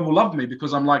why T-Mobile loved me,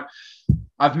 because I'm like,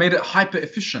 I've made it hyper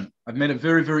efficient. I've made it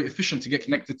very, very efficient to get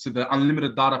connected to the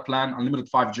unlimited data plan, unlimited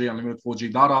 5G, unlimited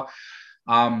 4G data,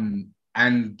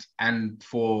 and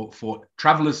for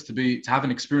travelers to have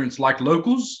an experience like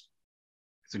locals.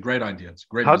 It's a great idea. It's a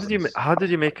great. How did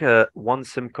you make a one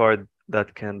SIM card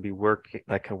that can work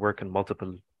in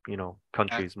multiple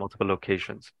countries, multiple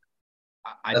locations?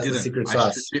 I That's didn't. the secret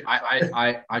sauce.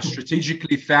 I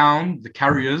strategically found the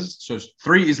carriers. So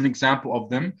 3 is an example of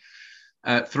them.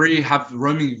 3 have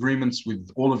roaming agreements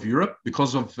with all of Europe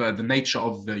because of the nature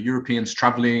of the Europeans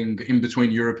traveling in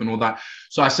between Europe and all that.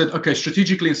 So I said, okay,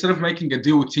 strategically, instead of making a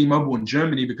deal with T-Mobile in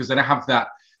Germany because they don't have that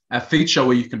feature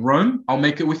where you can roam, I'll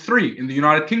make it with 3 in the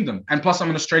United Kingdom. And plus, I'm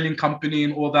an Australian company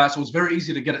and all that. So it's very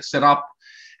easy to get it set up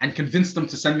and convince them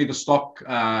to send me the stock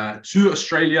to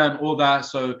Australia and all that.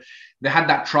 So they had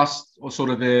that trust or sort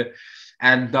of there.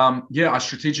 And I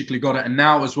strategically got it. And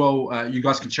now as well, you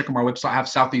guys can check on my website. I have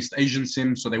Southeast Asian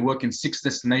SIM. So they work in 6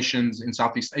 destinations in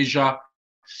Southeast Asia.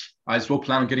 I as well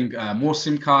plan on getting more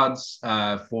SIM cards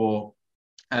for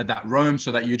that roam,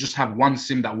 so that you just have one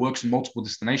SIM that works in multiple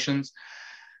destinations.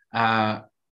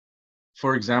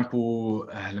 For example,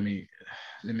 let me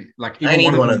like. I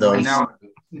need one of those. Right now,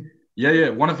 yeah.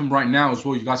 One of them right now as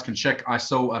well. You guys can check. I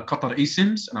sell Qatar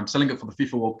eSIMs, and I'm selling it for the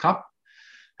FIFA World Cup.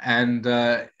 And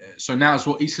so now as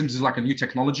well, eSIMs is like a new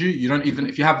technology. You don't even,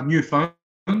 if you have new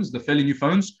phones, the fairly new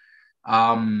phones,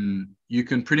 you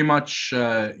can pretty much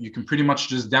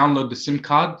just download the SIM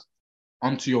card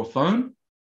onto your phone,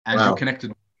 and you're connected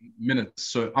in minutes.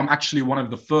 So I'm actually one of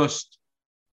the first,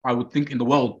 I would think, in the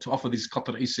world to offer these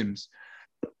Qatar eSIMs,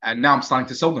 and now I'm starting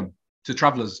to sell them to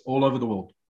travelers all over the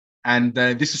world. And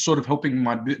this is sort of helping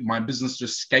my business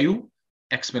just scale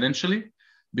exponentially.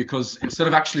 Because instead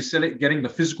of actually getting the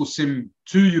physical SIM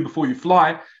to you before you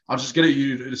fly, I'll just get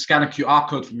you to scan a QR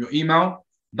code from your email.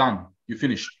 Done. You're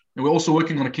finished. And we're also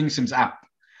working on a King Sims app.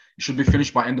 It should be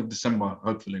finished by end of December,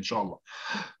 hopefully, inshallah.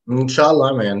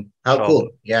 Inshallah, man. How cool.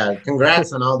 Yeah.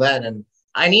 Congrats on all that. And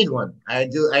I need one. I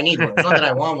need one. It's not that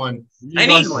I want one. I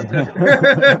need one.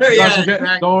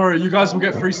 Don't worry. You guys will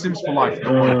get free SIMs for life.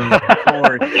 Don't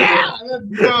worry. Yeah, let's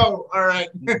go. All right.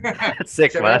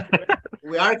 Sick, man.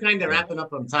 We are kind of wrapping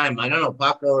up on time. I don't know,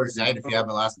 Paco or Zaid, if you have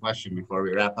a last question before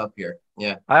we wrap up here.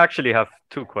 Yeah. I actually have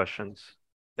 2 questions,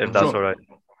 if that's all right.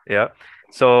 Yeah.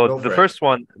 So the first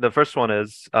one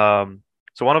is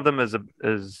so one of them is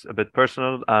a bit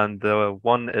personal, and the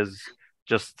one is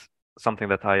just something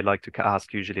that I like to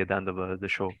ask usually at the end of the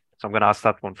show. So I'm going to ask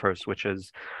that one first, which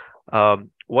is,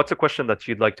 what's a question that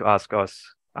you'd like to ask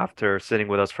us after sitting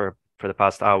with us for the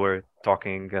past hour,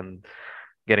 talking and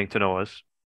getting to know us?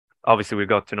 Obviously, we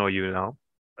got to know you now,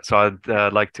 so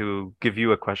I'd like to give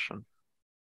you a question.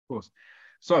 Of course.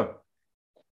 So,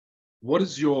 what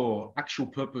is your actual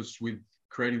purpose with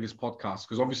creating this podcast?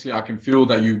 Because obviously, I can feel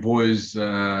that you boys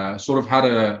sort of have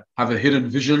a hidden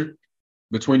vision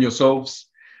between yourselves.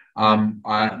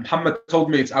 Muhammad told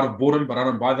me it's out of boredom, but I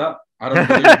don't buy that. I don't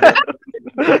believe that.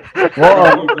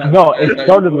 Well, no, it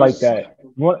started like that.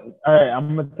 All right,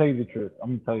 I'm gonna tell you the truth.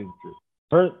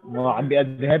 First, well, I'd be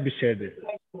happy to share this.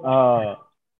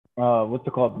 what's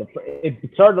it called? It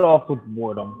started off with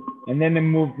boredom, and then it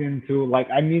moved into like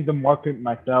I need to market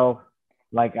myself.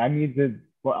 Like I need to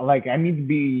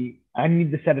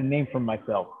set a name for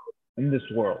myself in this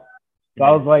world. So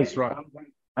I was like, That's right.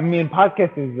 I mean,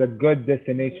 podcast is a good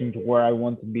destination to where I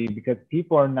want to be because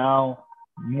people are now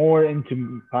more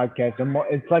into podcasts. And more,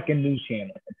 it's like a news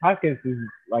channel. A podcast is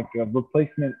like a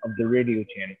replacement of the radio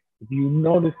channel. If you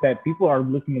notice that people are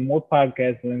listening to more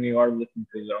podcasts than they are listening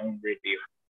to their own radio,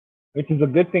 which is a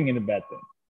good thing and a bad thing.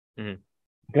 Mhm.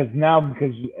 Because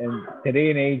in today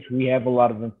and age, we have a lot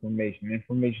of information.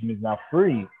 Information is now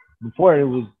free. Before it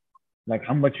was like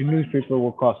how much a newspaper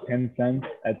will cost 10 cents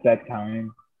at that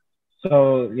time.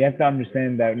 So you have to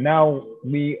understand that now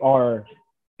we are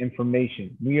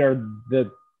information. We are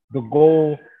the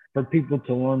goal for people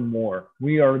to learn more.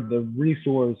 We are the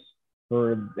resource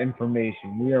for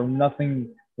information. We are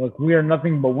nothing. Look, we are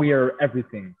nothing, but we are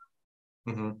everything.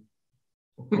 Mhm.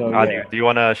 So Adi, yeah. do you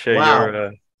want to share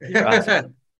Wow. your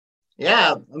answer?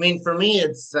 Yeah, I mean, for me,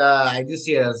 it's I do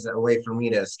see it as a way for me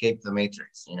to escape the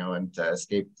matrix, you know, and to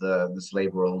escape the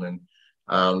slave world, and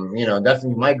you know,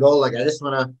 definitely my goal. Like, I just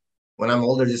wanna, when I'm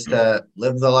older, just to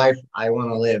live the life I want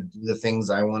to live, do the things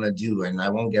I want to do, and I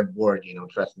won't get bored. You know,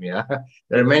 trust me.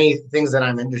 There are many things that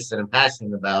I'm interested and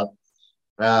passionate about.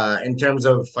 In terms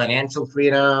of financial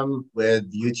freedom with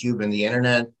YouTube and the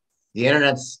internet, the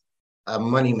internet's a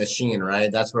money machine,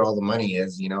 right? That's where all the money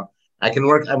is, you know.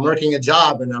 I'm working a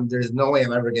job and there's no way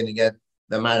I'm ever going to get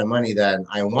the amount of money that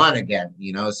I want to get,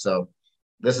 you know. So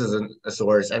this is a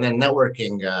source. And then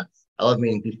networking. I love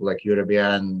meeting people like you,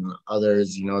 Rabia, and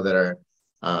others, you know, that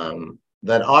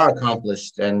are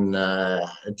accomplished, and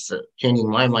it's changing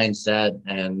my mindset,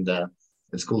 and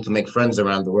it's cool to make friends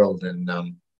around the world, and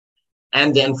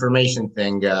the information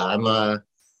thing. Uh,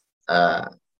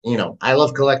 you know, I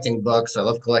love collecting books. I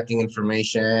love collecting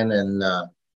information,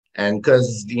 and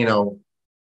because you know,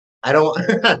 I don't.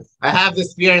 I have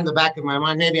this fear in the back of my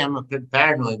mind. Maybe I'm a bit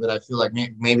paranoid, but I feel like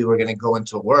maybe we're gonna go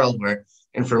into a world where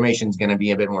information is gonna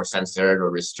be a bit more censored or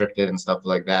restricted and stuff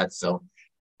like that. So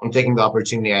I'm taking the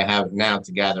opportunity I have now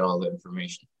to gather all the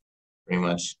information, pretty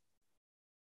much.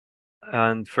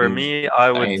 And for Mm, me, I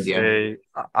would India. say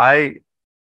I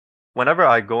whenever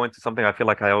I go into something, I feel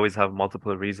like I always have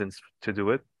multiple reasons to do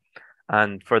it.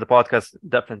 And for the podcast,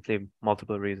 definitely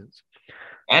multiple reasons.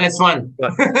 And it's fun.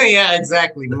 But Yeah,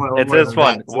 exactly. it More is than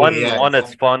fun. that, too. One,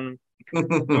 it's fun.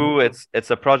 Yeah. Two,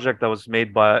 it's a project that was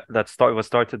made by was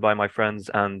started by my friends,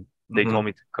 and they told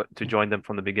me to join them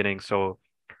from the beginning. So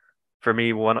for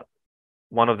me,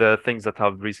 one of the things that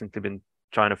I've recently been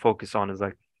trying to focus on is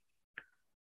like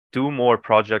do more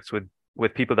projects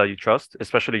with people that you trust,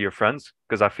 especially your friends,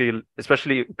 because I feel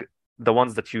especially the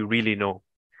ones that you really know,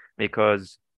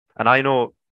 because and I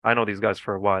know these guys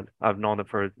for a while. I've known them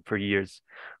for years.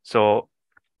 So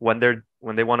when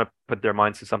they want to put their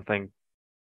minds to something,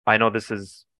 I know this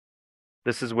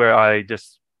is where I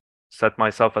just set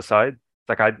myself aside.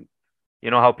 Like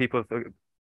you know how people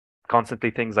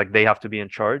constantly things like they have to be in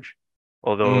charge,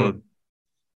 although Mm,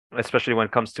 especially when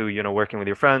it comes to you know working with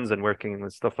your friends and working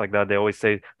with stuff like that, they always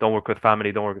say don't work with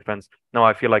family, don't work with friends. No,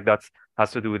 I feel like that's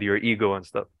has to do with your ego and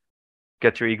stuff.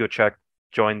 Get your ego checked,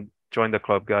 join the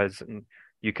club, guys, and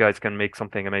you guys can make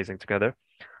something amazing together.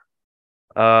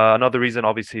 Another reason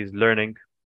obviously is learning.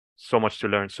 So much to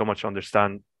learn, so much to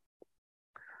understand,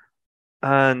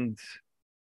 and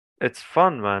it's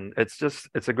fun, man.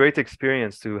 It's a great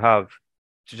experience to have,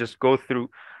 to just go through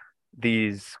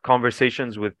these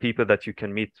conversations with people that you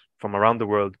can meet from around the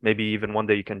world. Maybe even one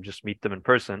day you can just meet them in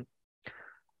person,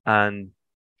 and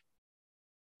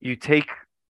you take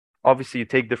obviously you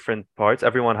take different parts.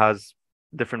 Everyone has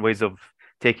different ways of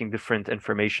taking different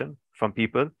information from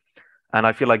people, and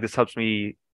I feel like this helps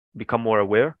me become more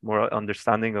aware, more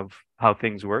understanding of how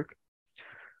things work.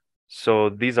 So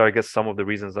these are, I guess, some of the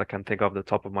reasons I can think of the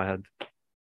top of my head.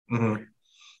 mhm.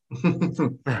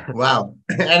 Wow.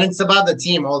 And it's about the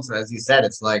team also, as you said.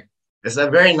 It's like it's a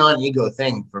very non-ego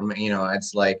thing for me. You know,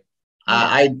 it's like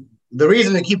I the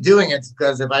reason to keep doing it is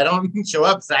because if I don't show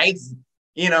up, sites,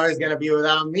 you know, is gonna be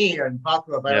without me, and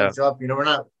Paco, if I Yeah. don't show up, you know, we're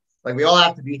not like we all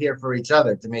have to be here for each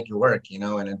other to make it work, you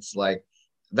know, and it's like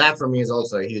that for me is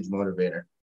also a huge motivator.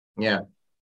 Yeah.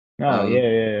 No, Um,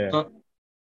 yeah. So,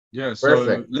 yeah, so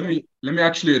Perfect. let me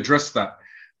actually address that.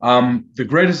 The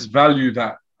greatest value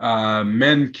that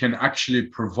men can actually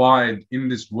provide in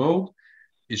this world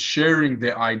is sharing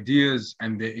their ideas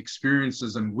and their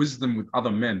experiences and wisdom with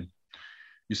other men.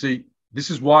 You see, this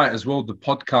is why, as well, the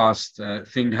podcast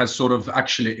thing has sort of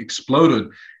actually exploded,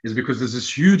 is because there's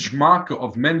this huge market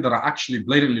of men that are actually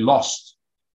blatantly lost.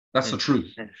 That's the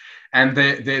truth. And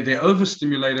they're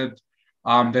overstimulated.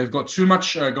 They've got too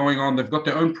much going on. They've got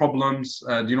their own problems.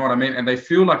 Do you know what I mean? And they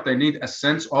feel like they need a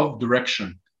sense of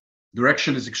direction.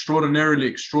 Direction is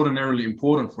extraordinarily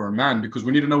important for a man, because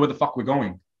we need to know where the fuck we're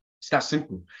going. It's that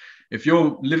simple. If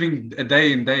you're living a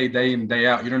day in, day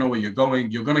out, you don't know where you're going,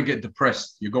 you're going to get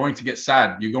depressed. You're going to get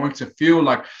sad. You're going to feel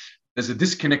like there's a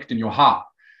disconnect in your heart.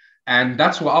 And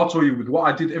that's what I'll tell you with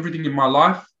what I did, everything in my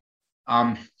life,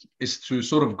 is to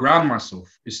sort of ground myself,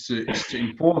 is to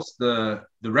enforce the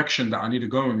direction that I need to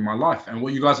go in my life. And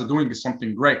what you guys are doing is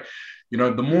something great. You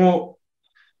know, the more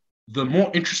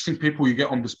interesting people you get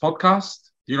on this podcast,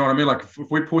 you know what I mean? Like if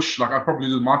we push, like I probably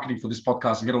do the marketing for this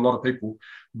podcast and get a lot of people,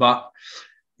 but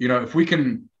you know, if we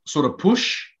can sort of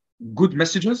push good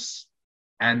messages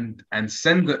and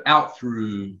send it out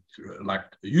through like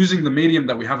using the medium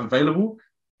that we have available,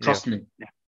 trust me,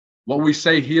 what we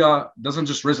say here doesn't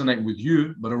just resonate with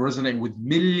you, but it resonates with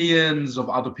millions of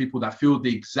other people that feel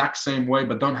the exact same way,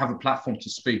 but don't have a platform to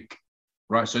speak,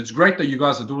 right? So it's great that you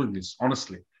guys are doing this,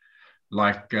 honestly.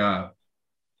 Like,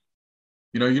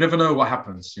 you know, you never know what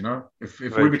happens, you know, if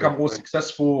we become more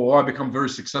successful, or I become very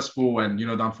successful. And, you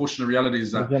know, the unfortunate reality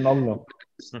is that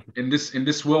in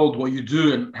this world, what you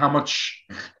do and how much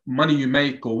money you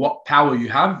make or what power you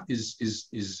have is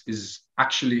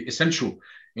actually essential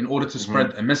in order to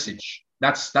spread a message.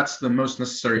 That's the most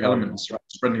necessary element, is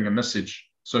spreading a message.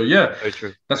 So yeah,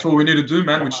 that's what we need to do,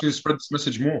 man. We just need to spread this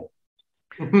message more.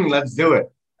 Let's do it.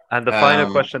 And the final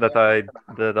question that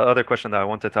the other question that I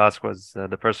wanted to ask was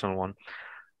the personal one.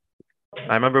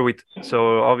 I remember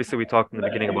so obviously we talked in the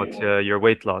beginning about your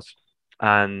weight loss,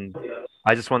 and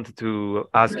I just wanted to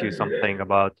ask you something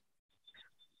about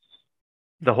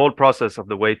the whole process of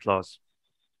the weight loss.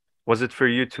 Was it for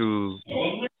you to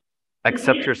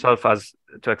accept yourself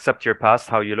to accept your past,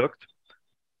 how you looked,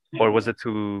 or was it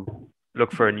to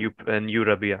look for a new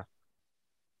Rabia?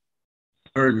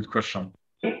 Very good question.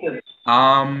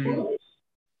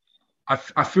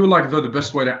 I feel like though the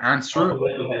best way to answer it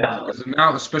is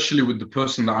now, especially with the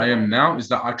person that I am now, is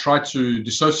that I try to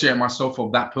dissociate myself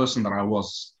of that person that I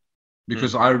was,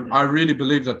 because I really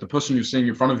believe that the person you're seeing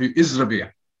in front of you is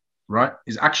Rabia, right?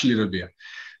 Is actually Rabia.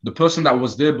 The person that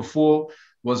was there before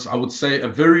was, I would say, a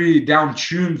very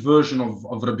down-tuned version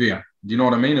of Rabia. Do you know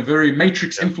what I mean? A very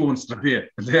Matrix-influenced Rabia.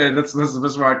 Yeah, that's the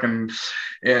best way I can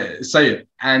say it.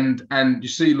 And you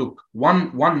see, look,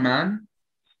 one man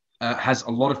has a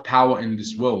lot of power in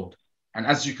this world. And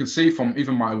as you can see from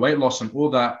even my weight loss and all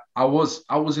that, I was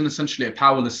in essentially a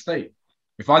powerless state.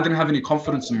 If I didn't have any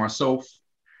confidence in myself,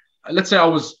 let's say I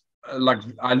was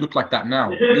I look like that now.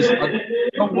 There's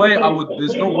no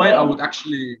way I would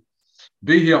actually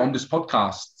be here on this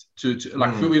podcast to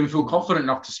feel confident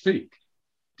enough to speak.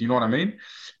 Do you know what I mean?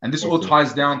 And this all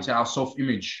ties down to our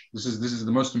self-image. This is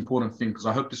the most important thing, because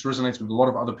I hope this resonates with a lot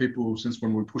of other people since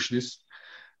when we push this,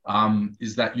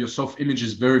 is that your self-image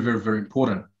is very, very, very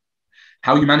important.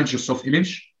 How you manage your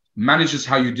self-image manages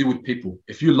how you deal with people.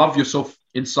 If you love yourself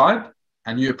inside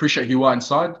and you appreciate who you are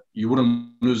inside, you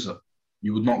wouldn't lose it.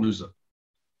 You would not lose it.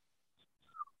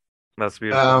 That's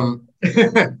beautiful.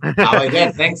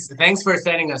 Again, thanks for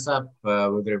setting us up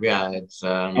with Rabia. It's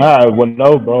well,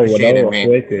 no, bro.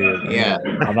 Yeah.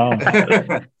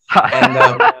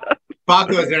 And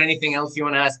Paco, is there anything else you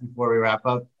want to ask before we wrap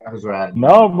up?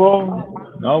 No,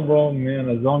 bro, man.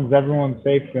 As long as everyone's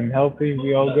safe and healthy,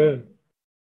 we all good.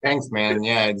 Thanks, man.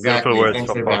 Yeah, exactly.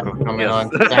 Thanks for coming on.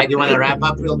 Do you want to wrap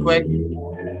up real quick?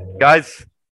 Guys,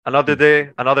 another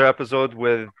day, another episode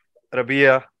with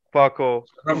Rabia, Paco,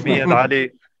 me, and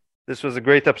Ali. This was a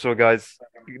great episode, guys.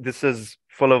 This is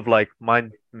full of like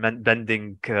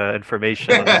mind-bending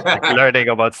information, like learning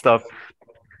about stuff.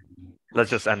 Let's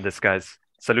just end this, guys.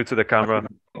 Salute to the camera.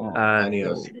 And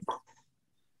Adios.